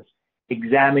scriptures,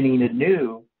 examining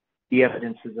anew the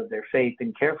evidences of their faith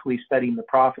and carefully studying the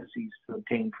prophecies to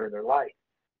obtain further light.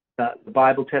 The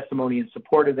Bible testimony in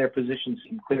support of their position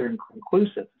seemed clear and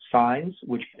conclusive. Signs,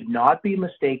 which could not be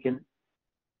mistaken,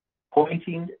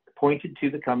 pointed to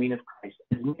the coming of Christ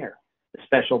as near. The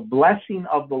special blessing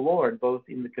of the Lord, both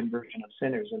in the conversion of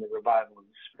sinners and the revival of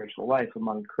the spiritual life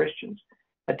among Christians,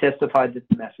 had testified that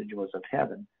the message was of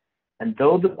heaven. And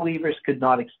though the believers could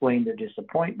not explain their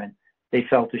disappointment, they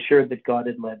felt assured that God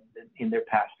had led them in their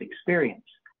past experience.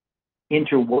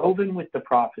 Interwoven with the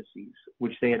prophecies,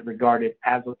 which they had regarded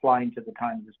as applying to the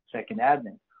time of the second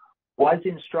advent, was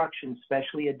instruction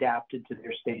specially adapted to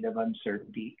their state of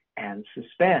uncertainty and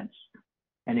suspense,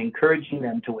 and encouraging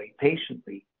them to wait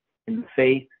patiently in the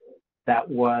faith that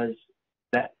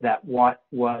what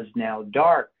was now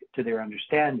dark to their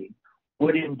understanding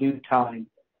would in due time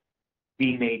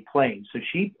be made plain. So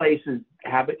she places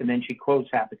Habakkuk, and then she quotes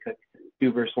Habakkuk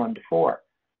 2, verse 1 to 4.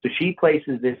 So she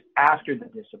places this after the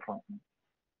disappointment,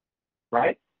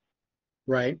 right?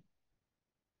 Right.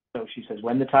 So she says,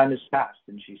 when the time is past,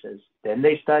 and she says, then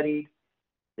they studied,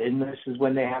 then this is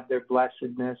when they have their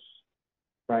blessedness,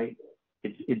 right?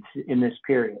 It's in this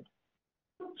period.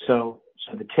 So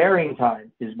the tarrying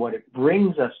time is what it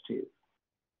brings us to.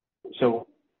 So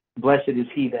blessed is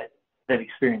he that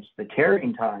experienced the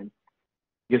tarrying time,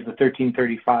 because the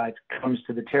 1335 comes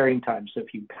to the tarrying time. So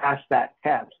if you pass that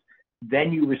test,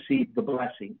 then you receive the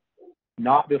blessing,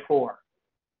 not before.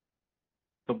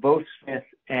 So both Smith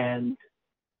and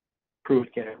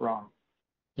Prewitt get it wrong.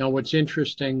 Now, what's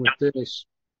interesting with this,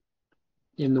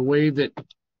 in the way that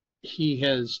he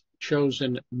has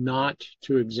chosen not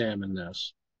to examine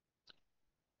this,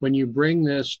 when you bring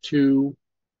this to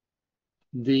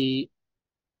the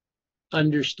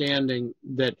understanding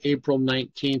that April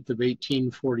 19th of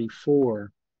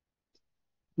 1844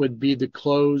 would be the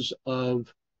close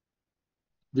of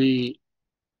the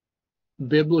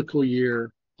biblical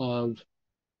year of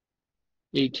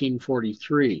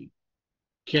 1843,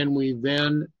 can we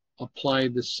then apply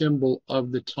the symbol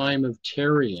of the time of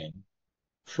tarrying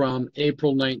from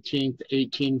April 19th,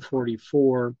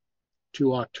 1844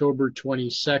 to October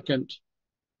 22nd,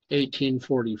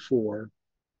 1844,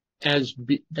 as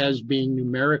being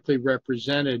numerically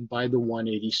represented by the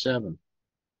 187?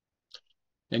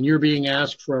 And you're being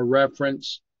asked for a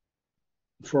reference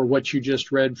for what you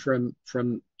just read from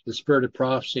the Spirit of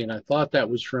Prophecy, and I thought that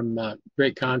was from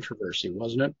Great Controversy,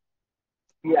 wasn't it?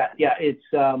 Yeah, it's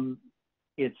from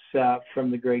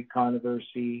the Great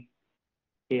Controversy.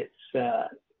 It's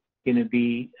going to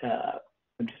be. I'll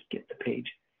just get the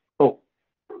page. Oh,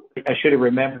 I should have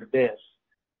remembered this.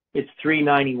 It's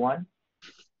 391.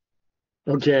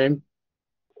 Okay.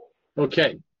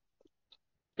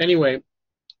 Anyway,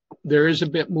 there is a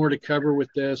bit more to cover with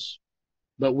this,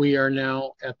 but we are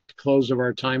now at the close of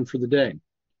our time for the day.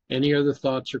 Any other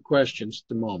thoughts or questions at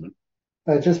the moment?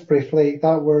 Just briefly,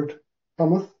 that word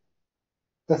cometh,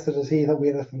 blessed is he that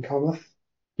waiteth and cometh,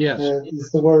 Yes.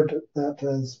 is the word that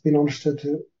has been understood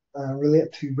to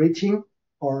relate to reaching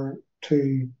or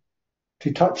to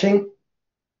touching.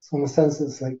 So in a sense,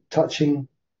 it's like touching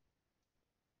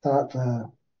that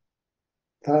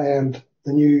end,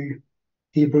 the new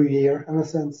Hebrew year, in a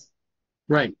sense.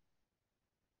 Right.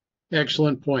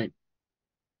 Excellent point.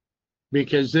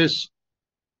 Because this,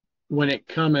 when it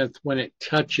cometh, when it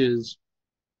touches,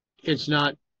 it's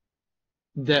not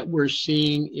that we're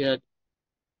seeing it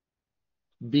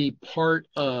be part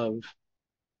of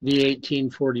the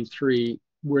 1843.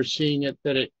 We're seeing it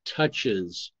that it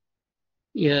touches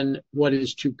in what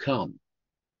is to come.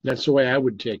 That's the way I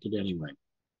would take it anyway.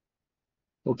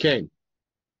 Okay.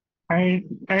 Ain't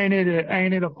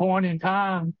it a point in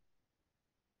time?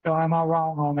 Or am I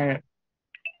wrong on that?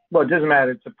 Well, it doesn't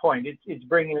matter. It's a point. It's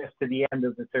bringing us to the end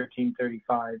of the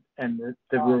 1335 and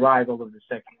the arrival of the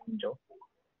second angel.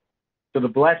 So the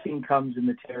blessing comes in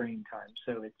the tarrying time.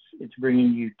 So it's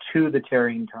bringing you to the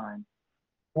tarrying time.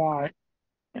 Right.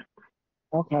 Yeah.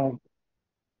 Okay.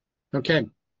 Okay.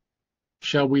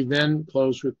 Shall we then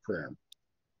close with prayer?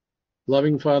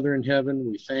 Loving Father in heaven,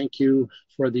 we thank you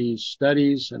for these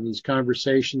studies and these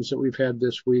conversations that we've had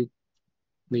this week,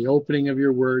 the opening of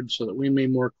your word so that we may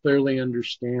more clearly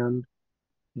understand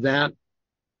that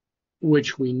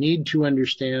which we need to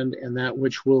understand and that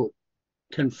which will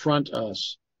confront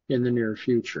us in the near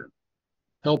future.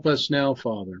 Help us now,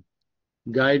 Father.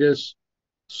 Guide us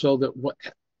so that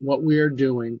what we are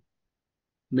doing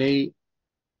may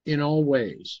in all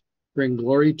ways bring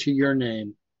glory to your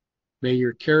name. May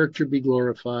your character be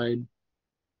glorified.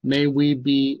 May we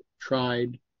be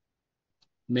tried,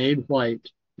 made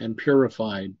white, and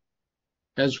purified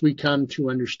as we come to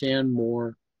understand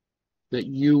more that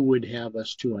you would have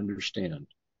us to understand.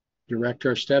 Direct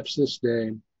our steps this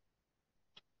day.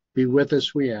 Be with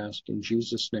us, we ask, in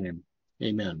Jesus' name.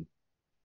 Amen.